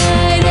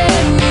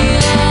 united we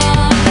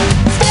are.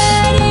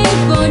 Steady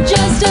for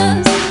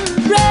justice,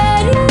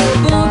 ready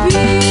for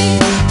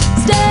peace,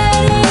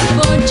 steady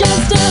for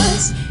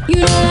justice,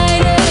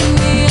 united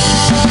we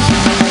are.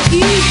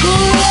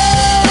 Equal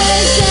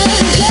rights and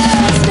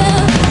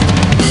justice.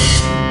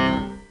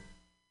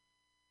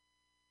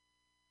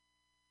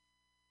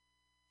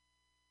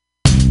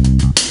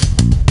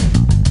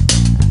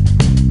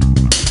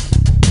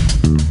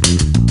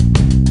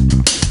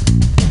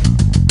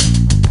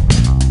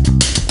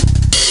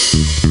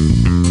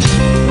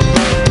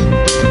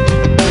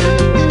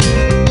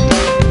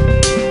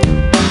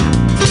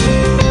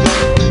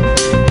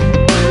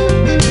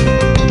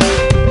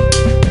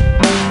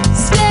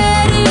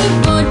 Steady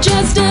for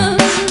justice,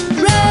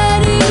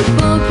 ready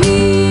for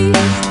peace.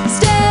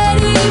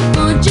 Steady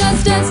for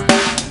justice,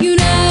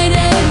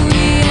 united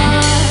we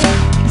are.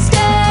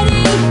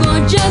 Steady for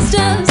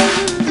justice,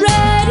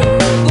 ready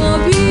for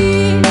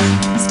peace.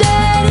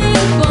 Steady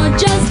for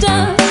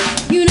justice,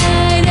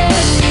 united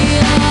we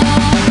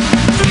are.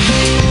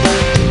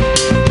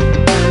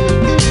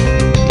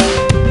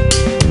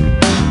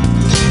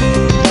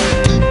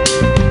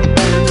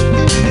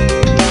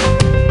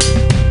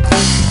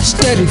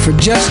 Steady for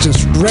justice,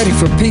 ready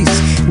for peace.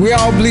 We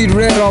all bleed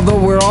red, although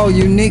we're all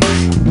unique.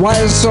 Why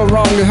is it so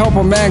wrong to help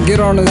a man get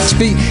on his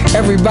feet?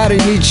 Everybody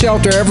needs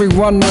shelter,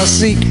 everyone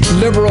must eat.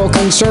 Liberal,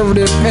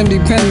 conservative,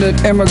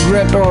 independent,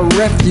 immigrant, or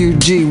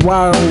refugee.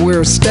 While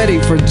we're steady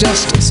for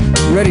justice,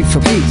 ready for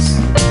peace.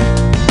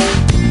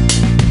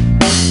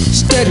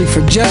 Steady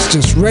for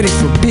justice, ready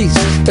for peace.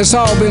 It's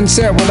all been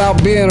said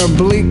without being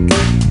oblique.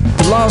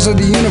 The laws of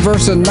the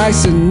universe are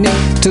nice and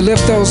neat. To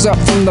lift those up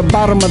from the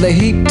bottom of the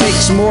heap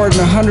takes more than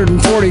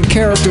 140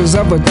 characters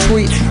of a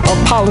tweet, or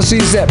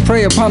policies that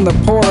prey upon the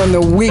poor and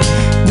the weak.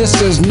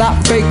 This is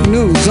not fake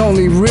news,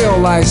 only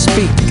real I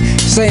speak,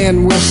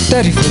 saying we're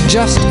steady for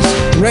justice,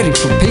 ready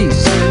for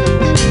peace.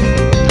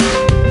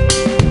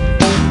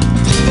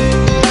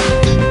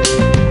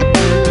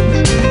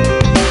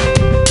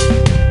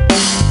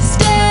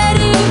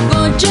 Steady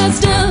for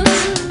justice,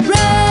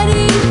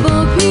 ready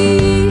for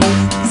peace.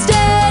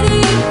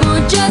 Steady for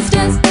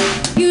justice,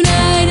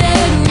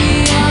 united we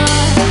are.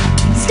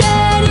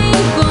 Steady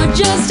for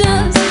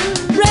justice,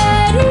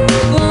 ready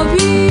for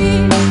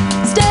peace.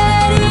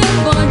 Steady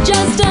for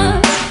justice,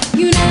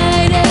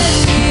 united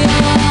we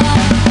are.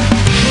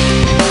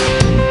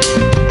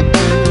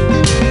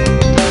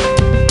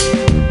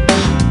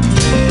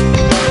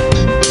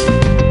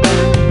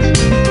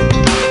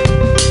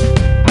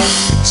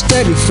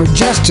 Steady for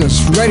justice,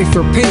 ready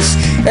for peace.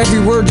 Every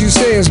word you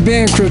say is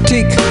being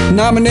critiqued.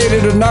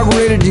 Nominated,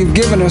 inaugurated, you've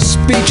given a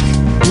speech.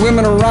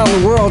 Women around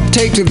the world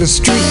take to the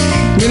street.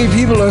 Many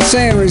people are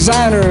saying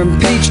resign or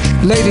impeach.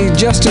 Lady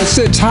Justice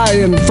sits high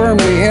and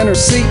firmly in her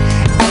seat.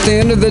 At the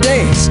end of the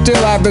day,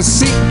 still I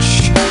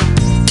beseech.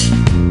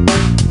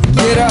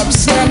 Get up,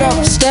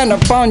 stand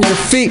up on your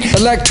feet.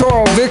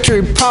 Electoral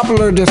victory,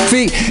 popular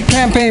defeat.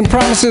 Campaign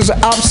promises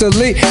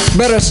obsolete.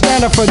 Better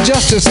stand up for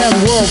justice and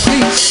world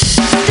peace.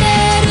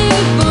 Steady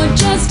for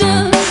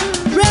justice,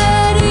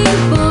 ready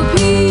for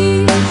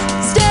peace.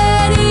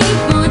 Steady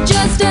for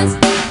justice,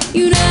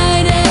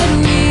 united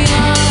we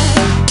are.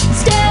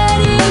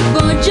 Steady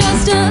for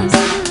justice,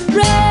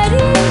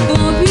 ready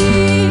for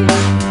peace.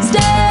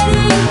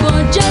 Steady for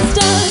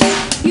justice,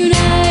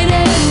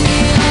 united we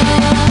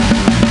are.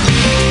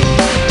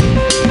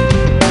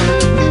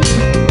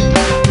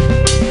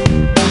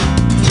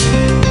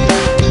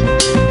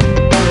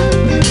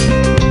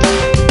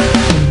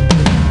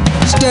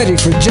 Steady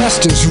for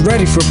justice,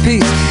 ready for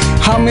peace.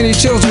 How many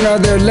children are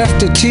there left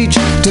to teach,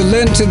 to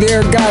lend to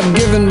their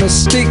God-given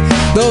mystique?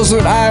 Those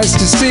with eyes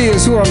to see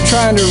is who I'm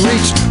trying to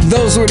reach.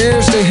 Those with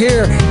ears to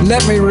hear,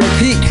 let me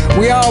repeat.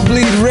 We all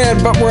bleed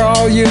red, but we're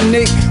all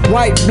unique.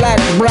 White, black,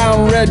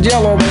 brown, red,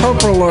 yellow,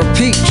 purple, or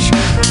peach.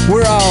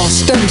 We're all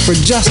steady for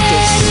justice,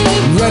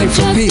 ready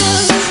for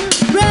peace.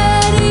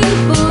 Ready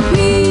for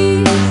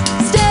peace,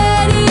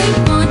 steady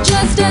for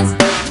justice,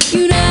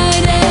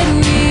 united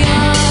we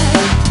are.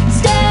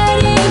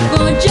 Steady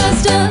for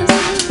justice,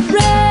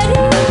 ready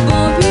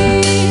for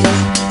peace,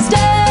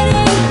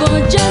 steady for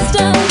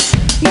justice,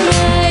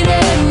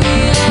 united we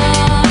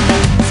are.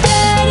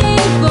 Steady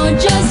for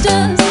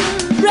justice,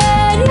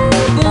 ready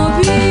for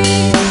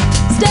peace,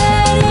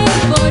 steady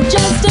for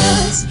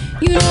justice,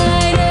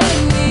 united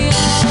we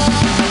are.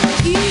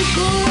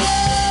 Equal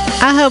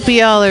rights. I hope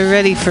y'all are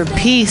ready for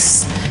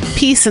peace.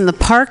 Peace in the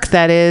Park,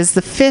 that is,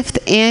 the 5th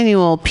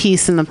annual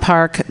Peace in the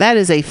Park. That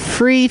is a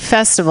free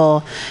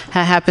festival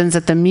that happens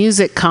at the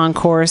Music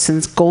Concourse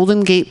in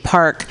Golden Gate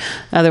Park,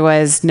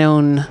 otherwise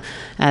known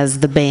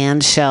as the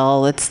Band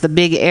Shell. It's the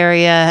big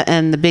area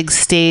and the big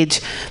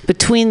stage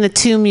between the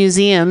two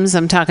museums.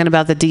 I'm talking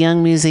about the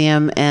DeYoung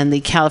Museum and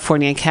the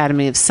California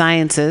Academy of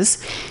Sciences,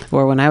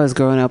 or when I was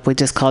growing up, we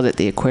just called it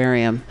the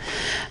Aquarium.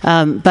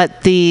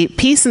 But the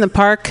Peace in the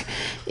Park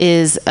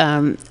is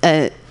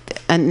a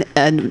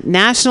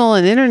national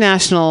and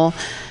international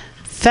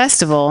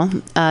festival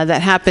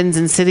that happens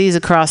in cities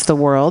across the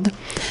world,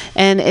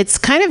 and it's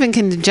kind of in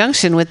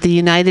conjunction with the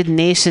United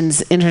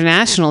Nations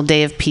International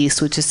Day of Peace,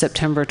 which is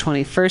September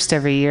 21st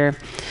every year.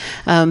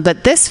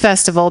 But this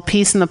festival,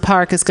 Peace in the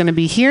Park, is going to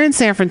be here in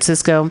San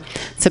Francisco,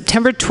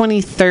 September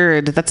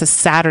 23rd. That's a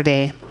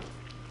Saturday.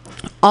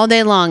 All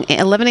day long,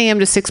 11 a.m.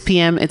 to 6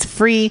 p.m. It's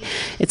free.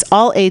 It's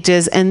all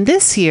ages. And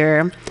this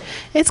year,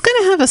 it's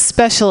going to have a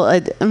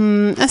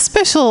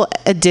special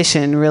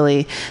edition,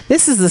 really.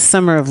 This is the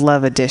Summer of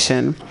Love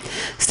edition.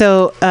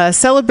 So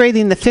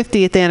celebrating the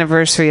 50th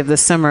anniversary of the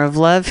Summer of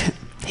Love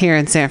here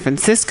in San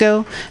Francisco,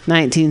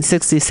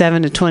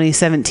 1967 to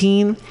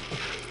 2017.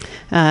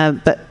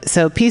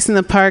 So Peace in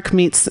the Park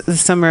meets the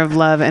Summer of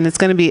Love, and it's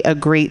going to be a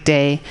great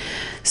day.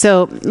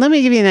 So let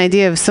me give you an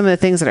idea of some of the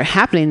things that are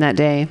happening that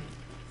day.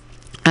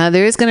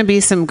 There is going to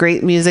be some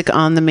great music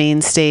on the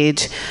main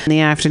stage in the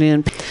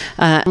afternoon.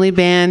 Family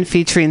band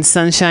featuring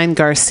Sunshine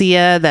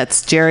Garcia.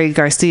 That's Jerry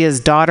Garcia's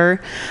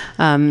daughter.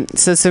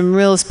 So some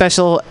real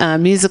special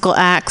musical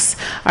acts.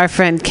 Our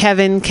friend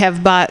Kevin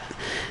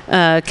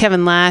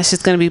Lash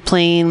is going to be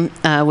playing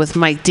with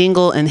Mike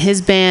Dingle and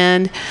his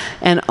band,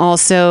 and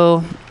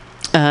also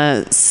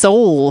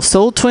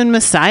Soul Twin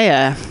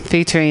Messiah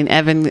featuring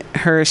Evan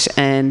Hirsch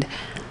and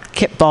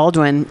Kip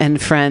Baldwin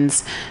and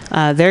friends.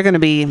 They're going to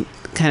be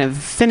kind of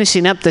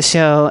finishing up the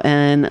show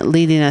and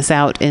leading us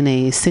out in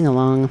a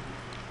sing-along.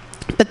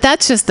 But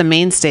that's just the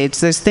main stage.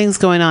 There's things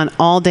going on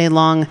all day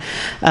long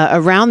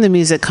around the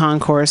Music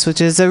Concourse,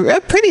 which is a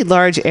pretty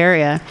large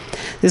area.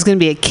 There's going to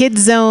be a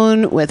kids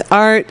zone with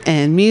art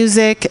and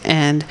music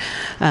and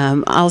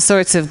all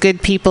sorts of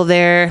good people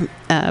there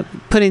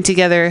putting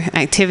together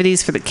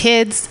activities for the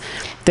kids.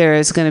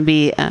 There's going to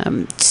be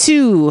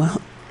 2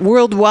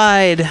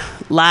 worldwide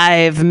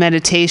live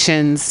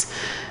meditations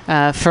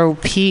for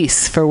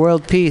peace, for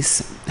world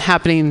peace,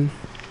 happening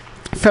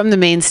from the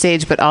main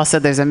stage, but also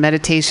there's a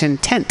meditation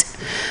tent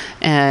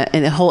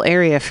in the whole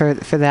area for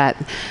that.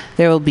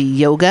 There will be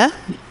yoga.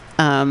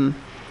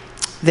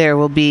 There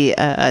will be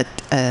a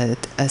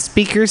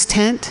speaker's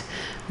tent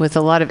with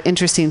a lot of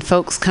interesting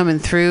folks coming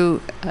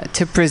through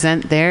to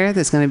present there.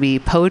 There's going to be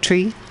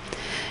poetry,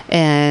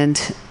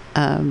 and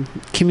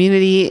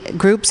community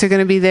groups are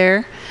going to be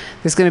there.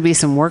 There's going to be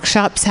some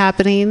workshops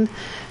happening.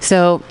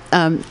 So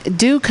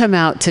do come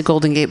out to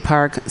Golden Gate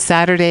Park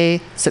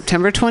Saturday,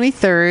 September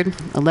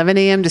 23rd, 11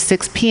 a.m. to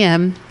 6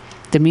 p.m.,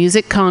 the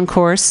Music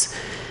Concourse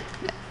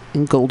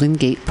in Golden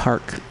Gate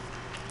Park.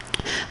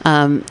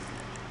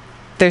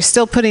 They're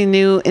still putting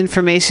new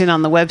information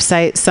on the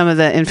website. Some of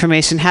the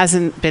information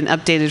hasn't been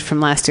updated from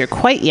last year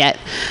quite yet,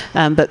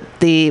 but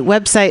the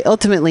website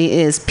ultimately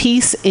is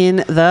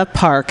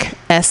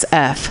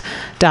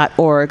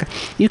peaceintheparksf.org.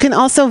 You can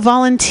also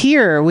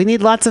volunteer. We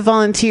need lots of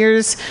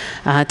volunteers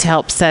to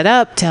help set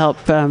up, to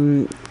help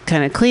kind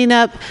of clean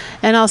up,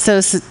 and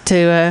also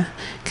to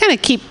kind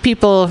of keep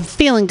people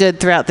feeling good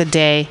throughout the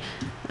day.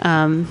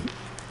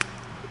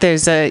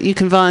 You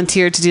can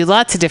volunteer to do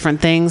lots of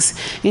different things,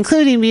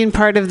 including being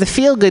part of the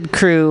Feel Good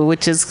crew,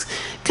 which is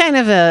kind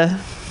of the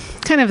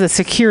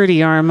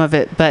security arm of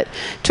it, but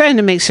trying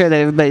to make sure that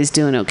everybody's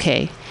doing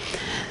okay.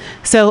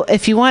 So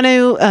if you want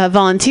to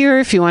volunteer,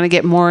 if you want to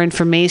get more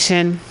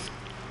information,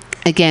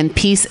 again,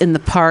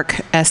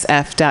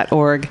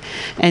 peaceintheparksf.org.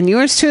 And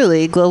yours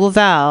truly, Global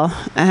Val,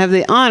 I have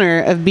the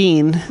honor of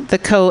being the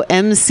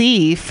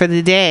co-MC for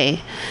the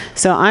day.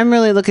 So I'm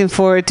really looking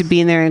forward to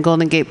being there in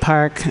Golden Gate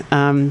Park.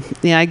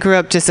 I grew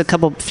up just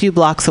a few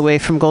blocks away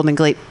from Golden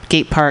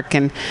Gate Park,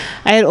 and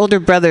I had older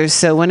brothers,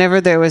 so whenever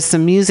there was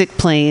some music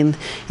playing,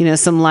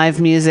 some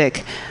live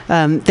music,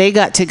 they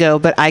got to go,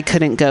 but I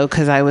couldn't go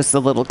because I was the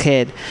little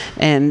kid.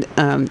 And,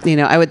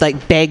 I would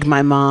beg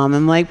my mom.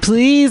 I'm like,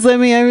 please let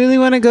me, I really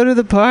want to go to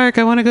the park.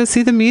 I want to go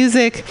see the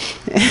music.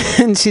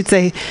 And she'd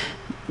say,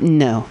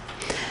 no.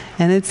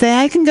 And I'd say,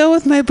 I can go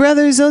with my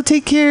brothers. They'll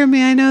take care of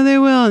me. I know they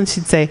will. And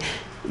she'd say,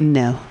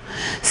 no.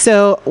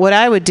 So what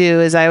I would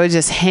do is I would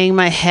just hang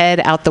my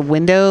head out the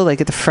window, like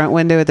at the front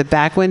window or the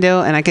back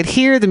window, and I could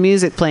hear the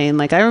music playing.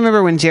 Like I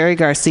remember when Jerry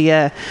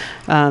Garcia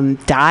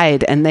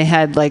died, and they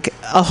had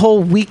a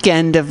whole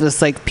weekend of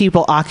this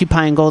people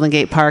occupying Golden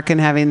Gate Park and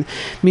having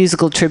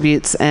musical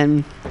tributes.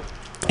 And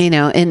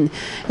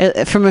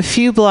from a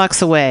few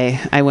blocks away,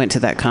 I went to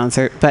that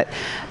concert, but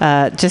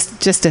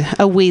just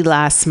a wee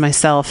lass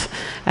myself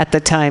at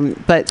the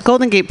time. But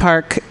Golden Gate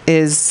Park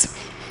is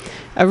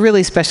a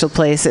really special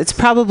place. It's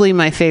probably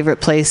my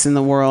favorite place in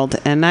the world,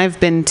 and I've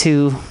been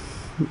to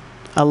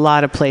a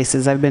lot of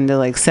places. I've been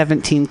to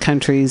 17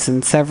 countries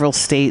and several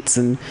states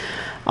and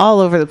all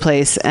over the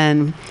place.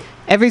 And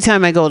every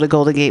time I go to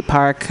Golden Gate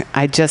Park,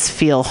 I just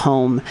feel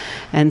home.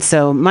 And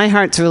so my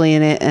heart's really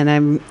in it, and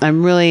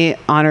I'm really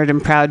honored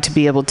and proud to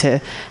be able to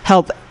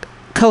help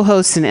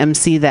co-host and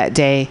MC that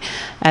day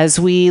as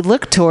we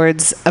look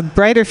towards a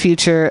brighter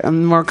future, a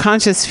more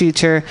conscious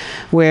future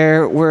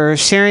where we're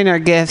sharing our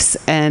gifts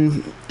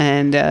and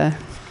doing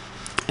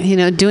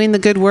the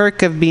good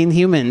work of being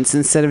humans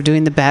instead of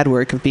doing the bad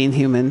work of being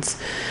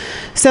humans.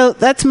 So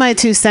that's my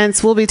 2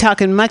 cents. We'll be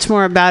talking much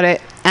more about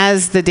it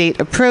as the date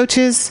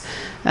approaches.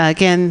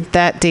 Again,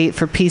 that date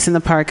for Peace in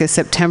the Park is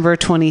September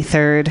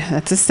 23rd.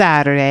 That's a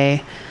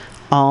Saturday,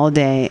 all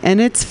day, and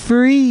it's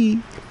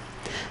free.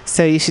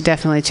 So you should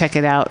definitely check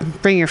it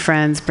out. Bring your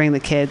friends, bring the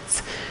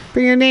kids,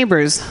 bring your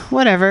neighbors,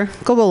 whatever.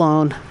 Go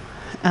alone.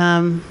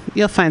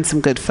 You'll find some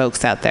good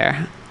folks out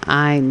there.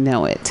 I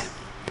know it.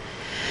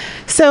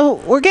 So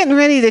we're getting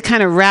ready to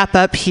kind of wrap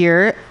up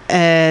here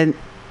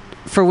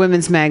for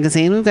Women's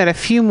Magazine. We've got a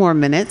few more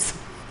minutes.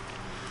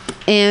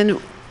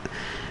 And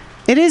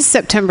it is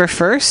September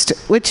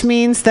 1st, which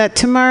means that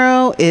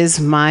tomorrow is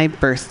my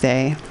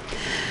birthday.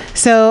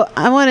 So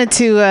I wanted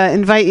to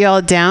invite you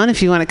all down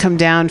if you want to come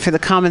down for the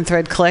Common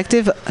Thread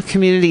Collective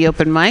community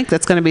open mic.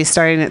 That's going to be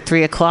starting at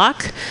 3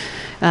 o'clock.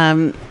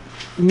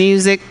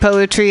 Music,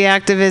 poetry,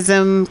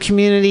 activism,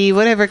 community,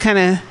 whatever kind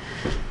of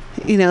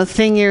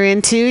thing you're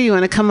into, you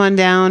want to come on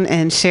down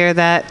and share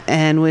that,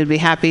 and we'd be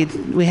happy.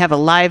 We have a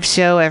live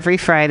show every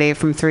Friday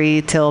from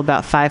 3 till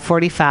about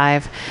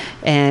 5:45,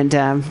 and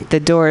the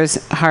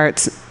doors,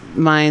 hearts,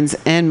 minds,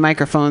 and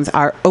microphones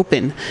are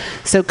open.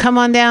 So come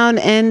on down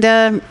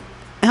and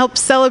help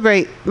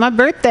celebrate my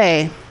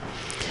birthday.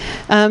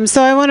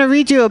 So I want to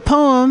read you a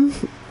poem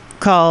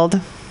called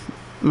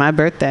My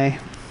Birthday.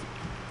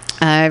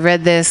 I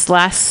read this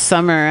last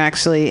summer,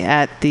 actually,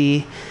 at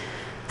the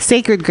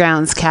Sacred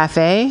Grounds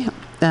Cafe,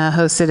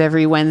 hosted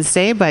every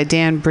Wednesday by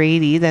Dan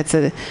Brady. That's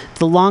the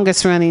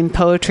longest running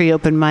poetry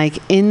open mic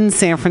in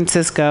San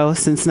Francisco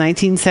since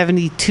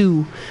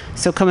 1972.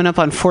 So coming up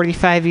on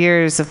 45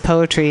 years of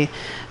poetry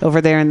over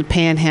there in the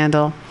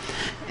Panhandle.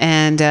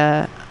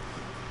 And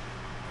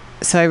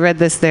so I read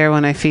this there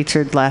when I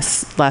featured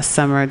last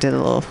summer. I did a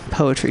little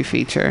poetry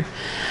feature.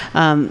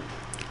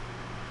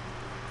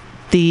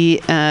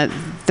 The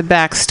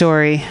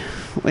backstory,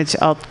 which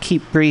I'll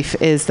keep brief,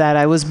 is that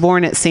I was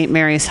born at St.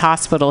 Mary's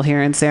Hospital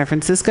here in San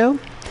Francisco,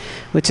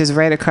 which is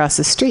right across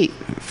the street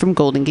from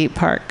Golden Gate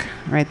Park,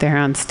 right there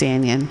on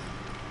Stanyan.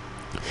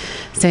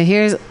 So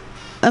here's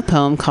a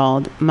poem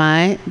called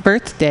My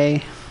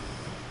Birthday.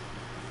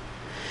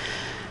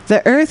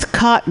 The earth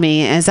caught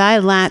me as I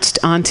latched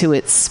onto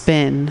its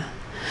spin.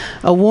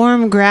 A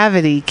warm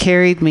gravity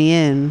carried me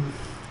in.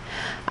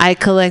 I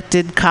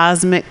collected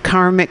cosmic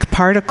karmic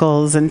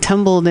particles and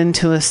tumbled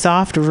into a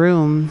soft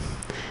room.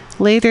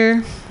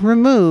 Later,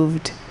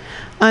 removed,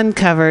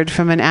 uncovered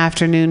from an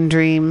afternoon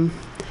dream,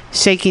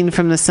 shaking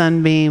from the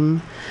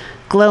sunbeam,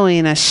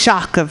 glowing a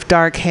shock of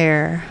dark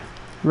hair,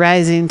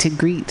 rising to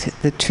greet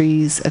the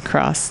trees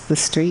across the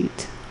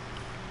street.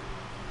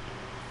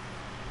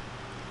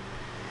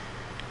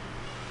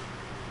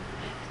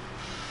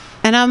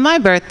 And on my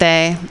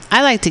birthday,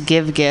 I like to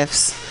give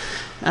gifts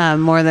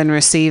more than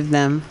receive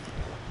them.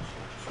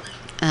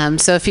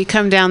 So if you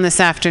come down this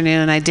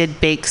afternoon, I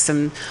did bake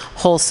some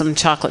wholesome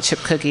chocolate chip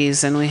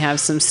cookies, and we have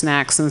some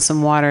snacks and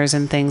some waters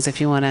and things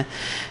if you want to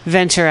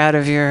venture out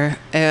of your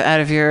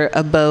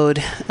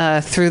abode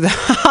through the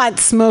hot,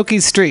 smoky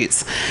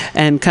streets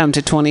and come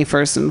to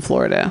 21st in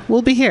Florida.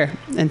 We'll be here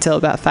until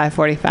about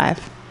 5:45.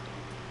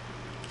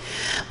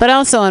 But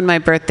also on my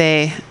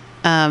birthday,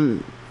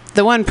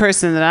 the one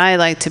person that I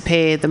like to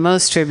pay the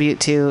most tribute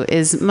to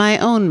is my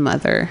own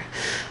mother,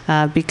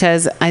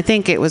 because I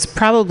think it was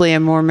probably a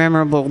more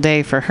memorable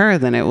day for her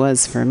than it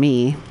was for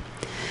me.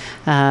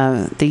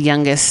 The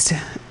youngest,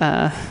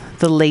 the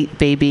late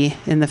baby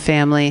in the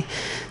family,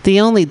 the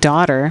only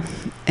daughter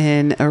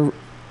in a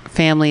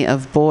family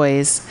of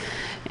boys.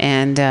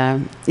 And,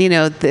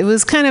 it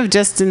was kind of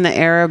just in the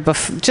era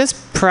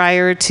just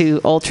prior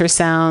to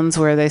ultrasounds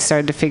where they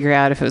started to figure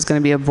out if it was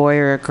going to be a boy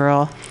or a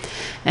girl.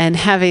 And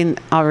having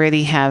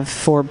already have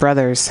 4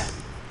 brothers,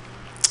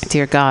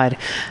 dear God,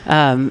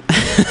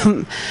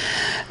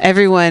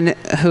 everyone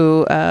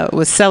who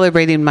was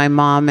celebrating my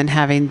mom and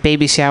having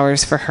baby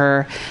showers for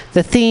her,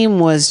 the theme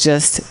was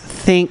just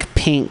think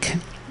pink.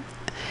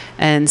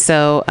 And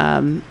so,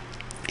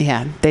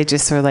 they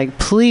just were like,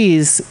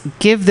 please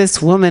give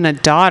this woman a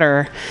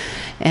daughter.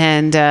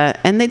 And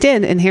they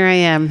did, and here I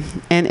am.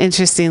 And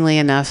interestingly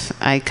enough,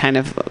 I kind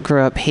of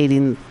grew up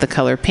hating the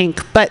color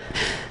pink, but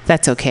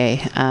that's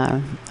okay.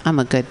 I'm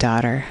a good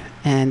daughter,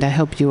 and I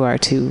hope you are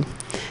too,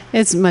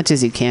 as much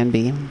as you can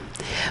be.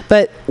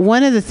 But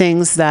one of the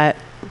things that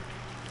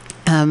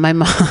my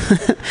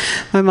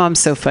mom's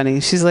so funny.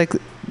 She's like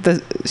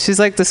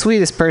the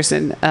sweetest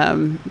person,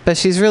 but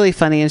she's really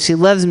funny, and she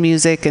loves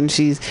music, and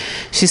she's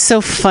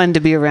so fun to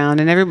be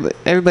around, and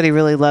everybody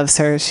really loves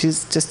her.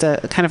 She's just a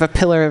kind of a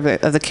pillar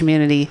of the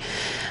community,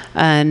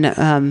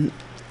 and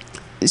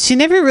she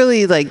never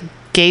really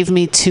gave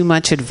me too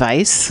much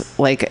advice.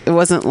 Like, it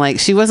wasn't like,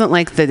 she wasn't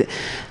like the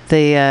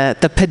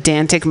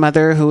pedantic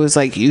mother who was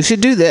like, you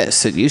should do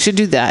this and you should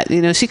do that.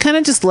 You know, she kind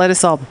of just let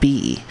us all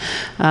be.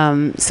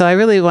 So I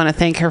really want to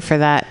thank her for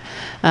that.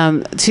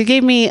 She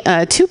gave me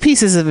 2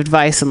 pieces of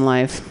advice in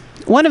life.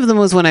 One of them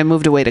was when I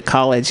moved away to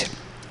college.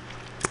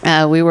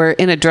 We were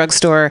in a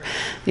drugstore,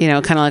 you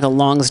know, kind of like a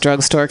Long's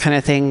drugstore kind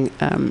of thing.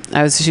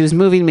 She was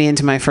moving me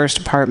into my first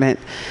apartment,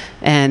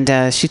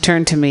 and she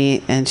turned to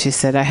me and she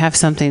said, I have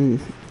something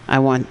I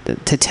want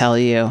to tell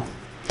you.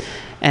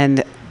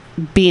 And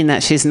being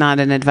that she's not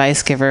an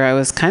advice giver, I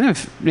was kind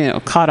of, you know,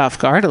 caught off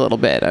guard a little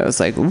bit. I was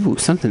like, ooh,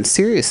 something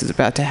serious is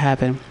about to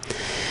happen.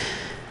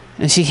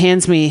 And she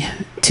hands me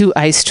 2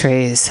 ice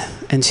trays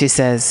and she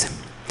says,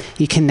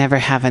 you can never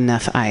have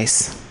enough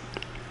ice.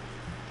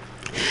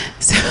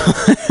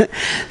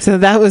 So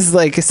that was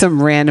like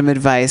some random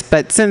advice.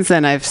 But since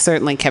then, I've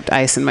certainly kept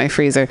ice in my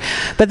freezer.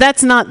 But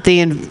that's not the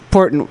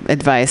important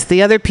advice.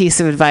 The other piece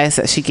of advice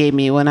that she gave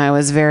me when I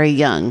was very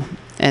young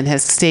and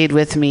has stayed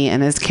with me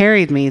and has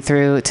carried me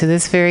through to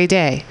this very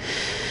day.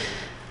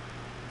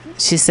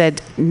 She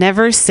said,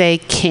 never say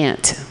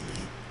can't.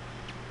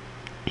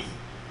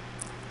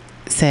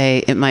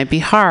 Say, it might be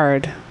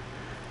hard.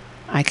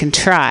 I can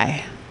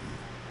try.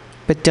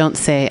 But don't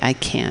say I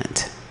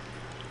can't.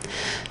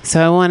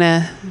 So I want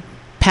to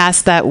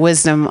pass that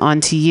wisdom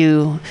on to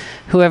you,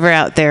 whoever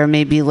out there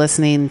may be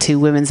listening to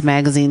Women's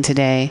Magazine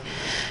today.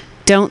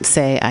 Don't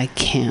say I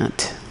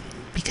can't,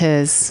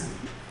 because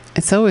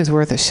it's always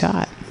worth a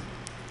shot.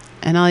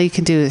 And all you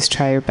can do is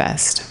try your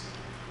best.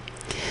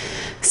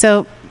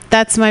 So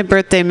that's my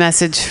birthday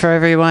message for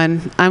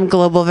everyone. I'm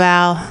Global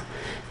Val,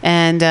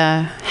 and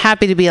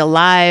happy to be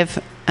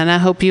alive. And I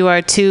hope you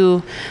are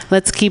too.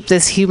 Let's keep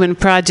this human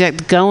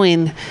project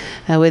going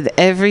with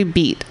every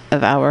beat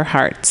of our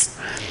hearts.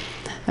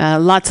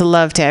 Lots of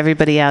love to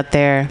everybody out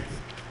there,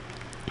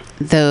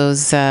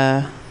 those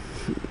near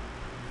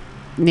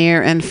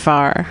and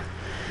far.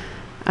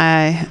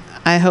 I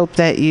hope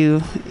that you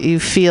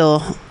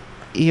feel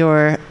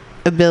your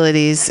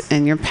abilities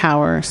and your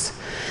powers,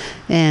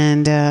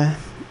 and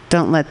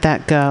don't let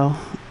that go,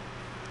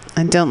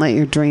 and don't let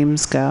your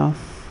dreams go.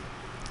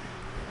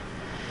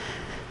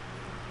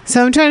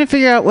 So I'm trying to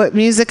figure out what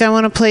music I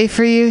want to play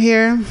for you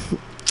here.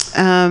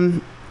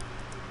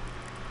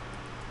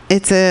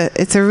 It's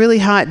a really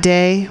hot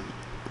day,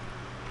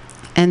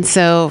 and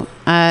so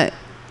I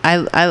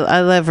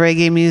love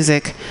reggae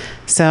music.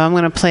 So I'm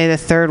going to play the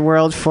Third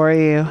World for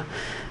you.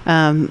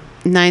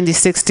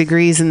 96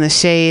 degrees in the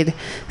shade.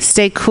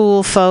 Stay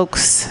cool,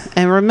 folks.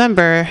 And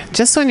remember,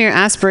 just when your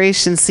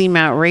aspirations seem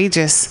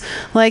outrageous,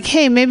 like,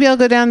 hey, maybe I'll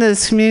go down to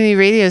this community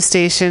radio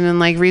station and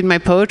like read my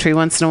poetry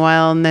once in a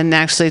while, and then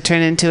actually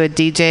turn into a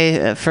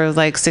DJ for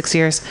like 6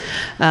 years,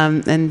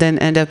 and then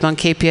end up on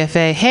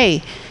KPFA.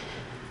 Hey,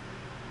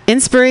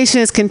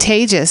 inspiration is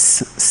contagious.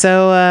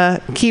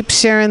 So keep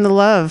sharing the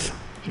love,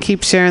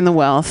 keep sharing the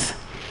wealth,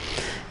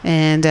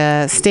 and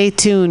stay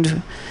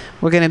tuned.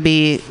 We're going to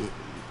be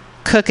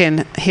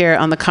cooking here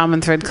on the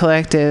Common Thread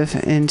Collective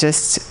in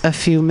just a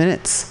few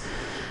minutes.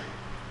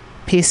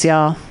 Peace,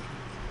 y'all.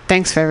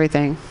 Thanks for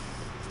everything.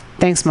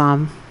 Thanks,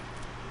 Mom.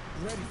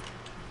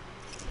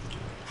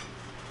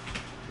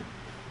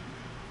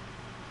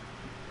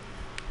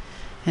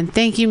 And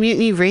thank you,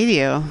 Mutiny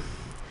Radio.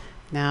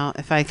 Now,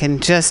 if I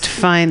can just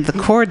find the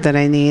chord that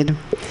I need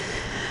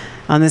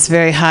on this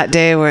very hot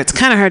day where it's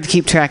kind of hard to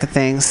keep track of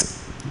things,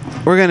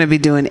 we're going to be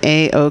doing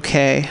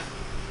A-OK.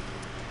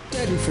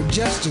 Ready for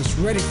justice,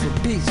 ready for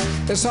peace.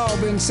 It's all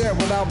been said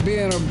without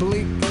being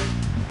oblique.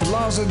 The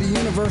laws of the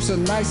universe are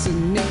nice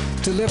and neat.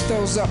 To lift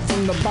those up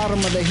from the bottom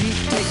of the heap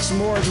takes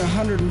more than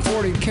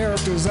 140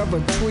 characters of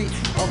a tweet,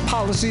 or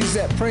policies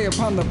that prey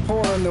upon the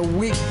poor and the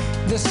weak.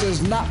 This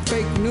is not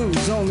fake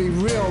news, only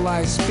real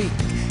life speak,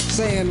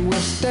 saying we're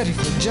steady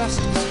for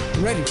justice,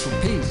 ready for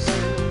peace.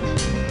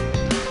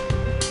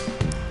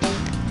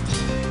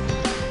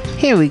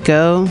 Here we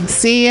go.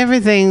 See,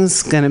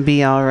 everything's going to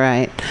be all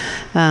right.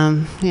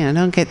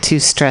 Don't get too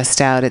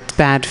stressed out. It's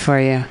bad for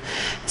you.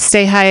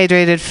 Stay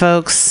hydrated,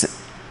 folks,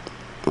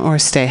 or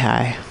stay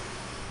high.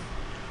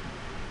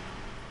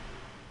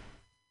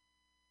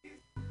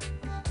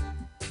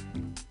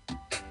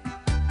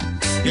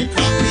 You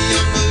caught me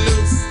on the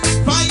loose,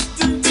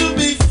 fighting to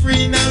be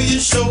free. Now you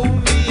show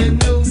me a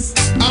noose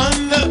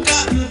on the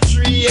cotton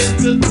tree.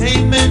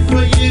 Entertainment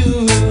for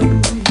you,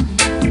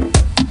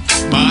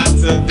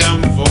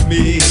 martyrdom for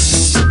me.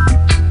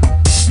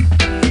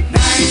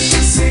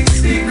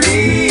 96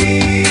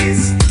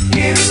 degrees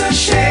in the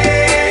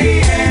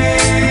shade,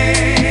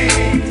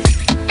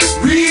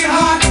 real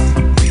hot,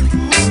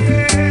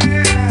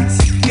 yes,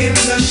 in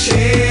the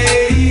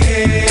shade.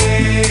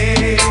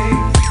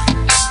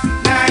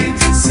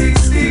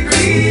 96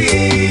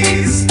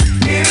 degrees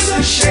in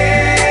the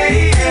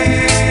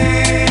shade.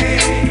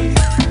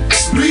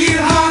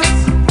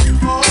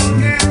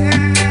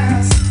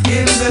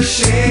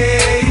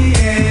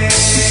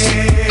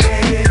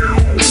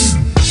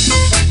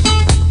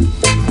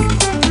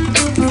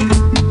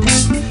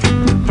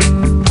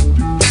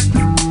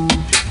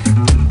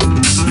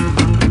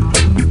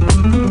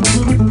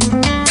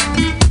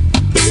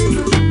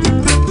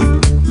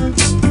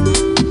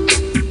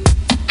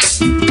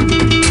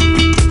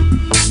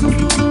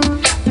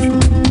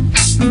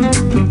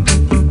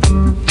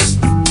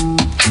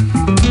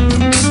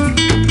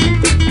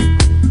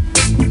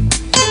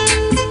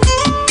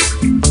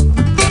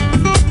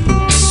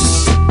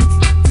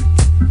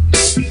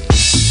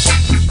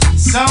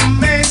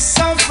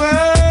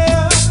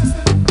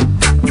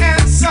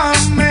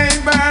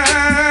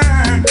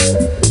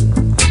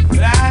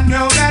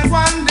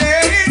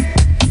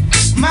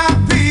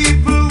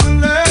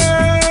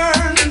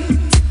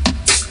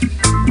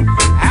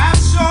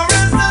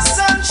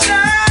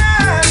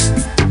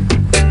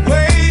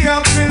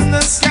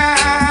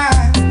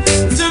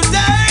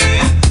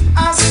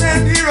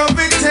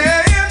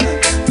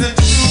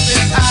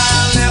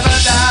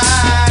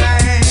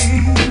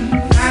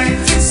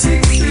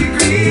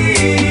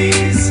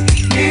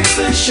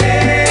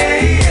 shade.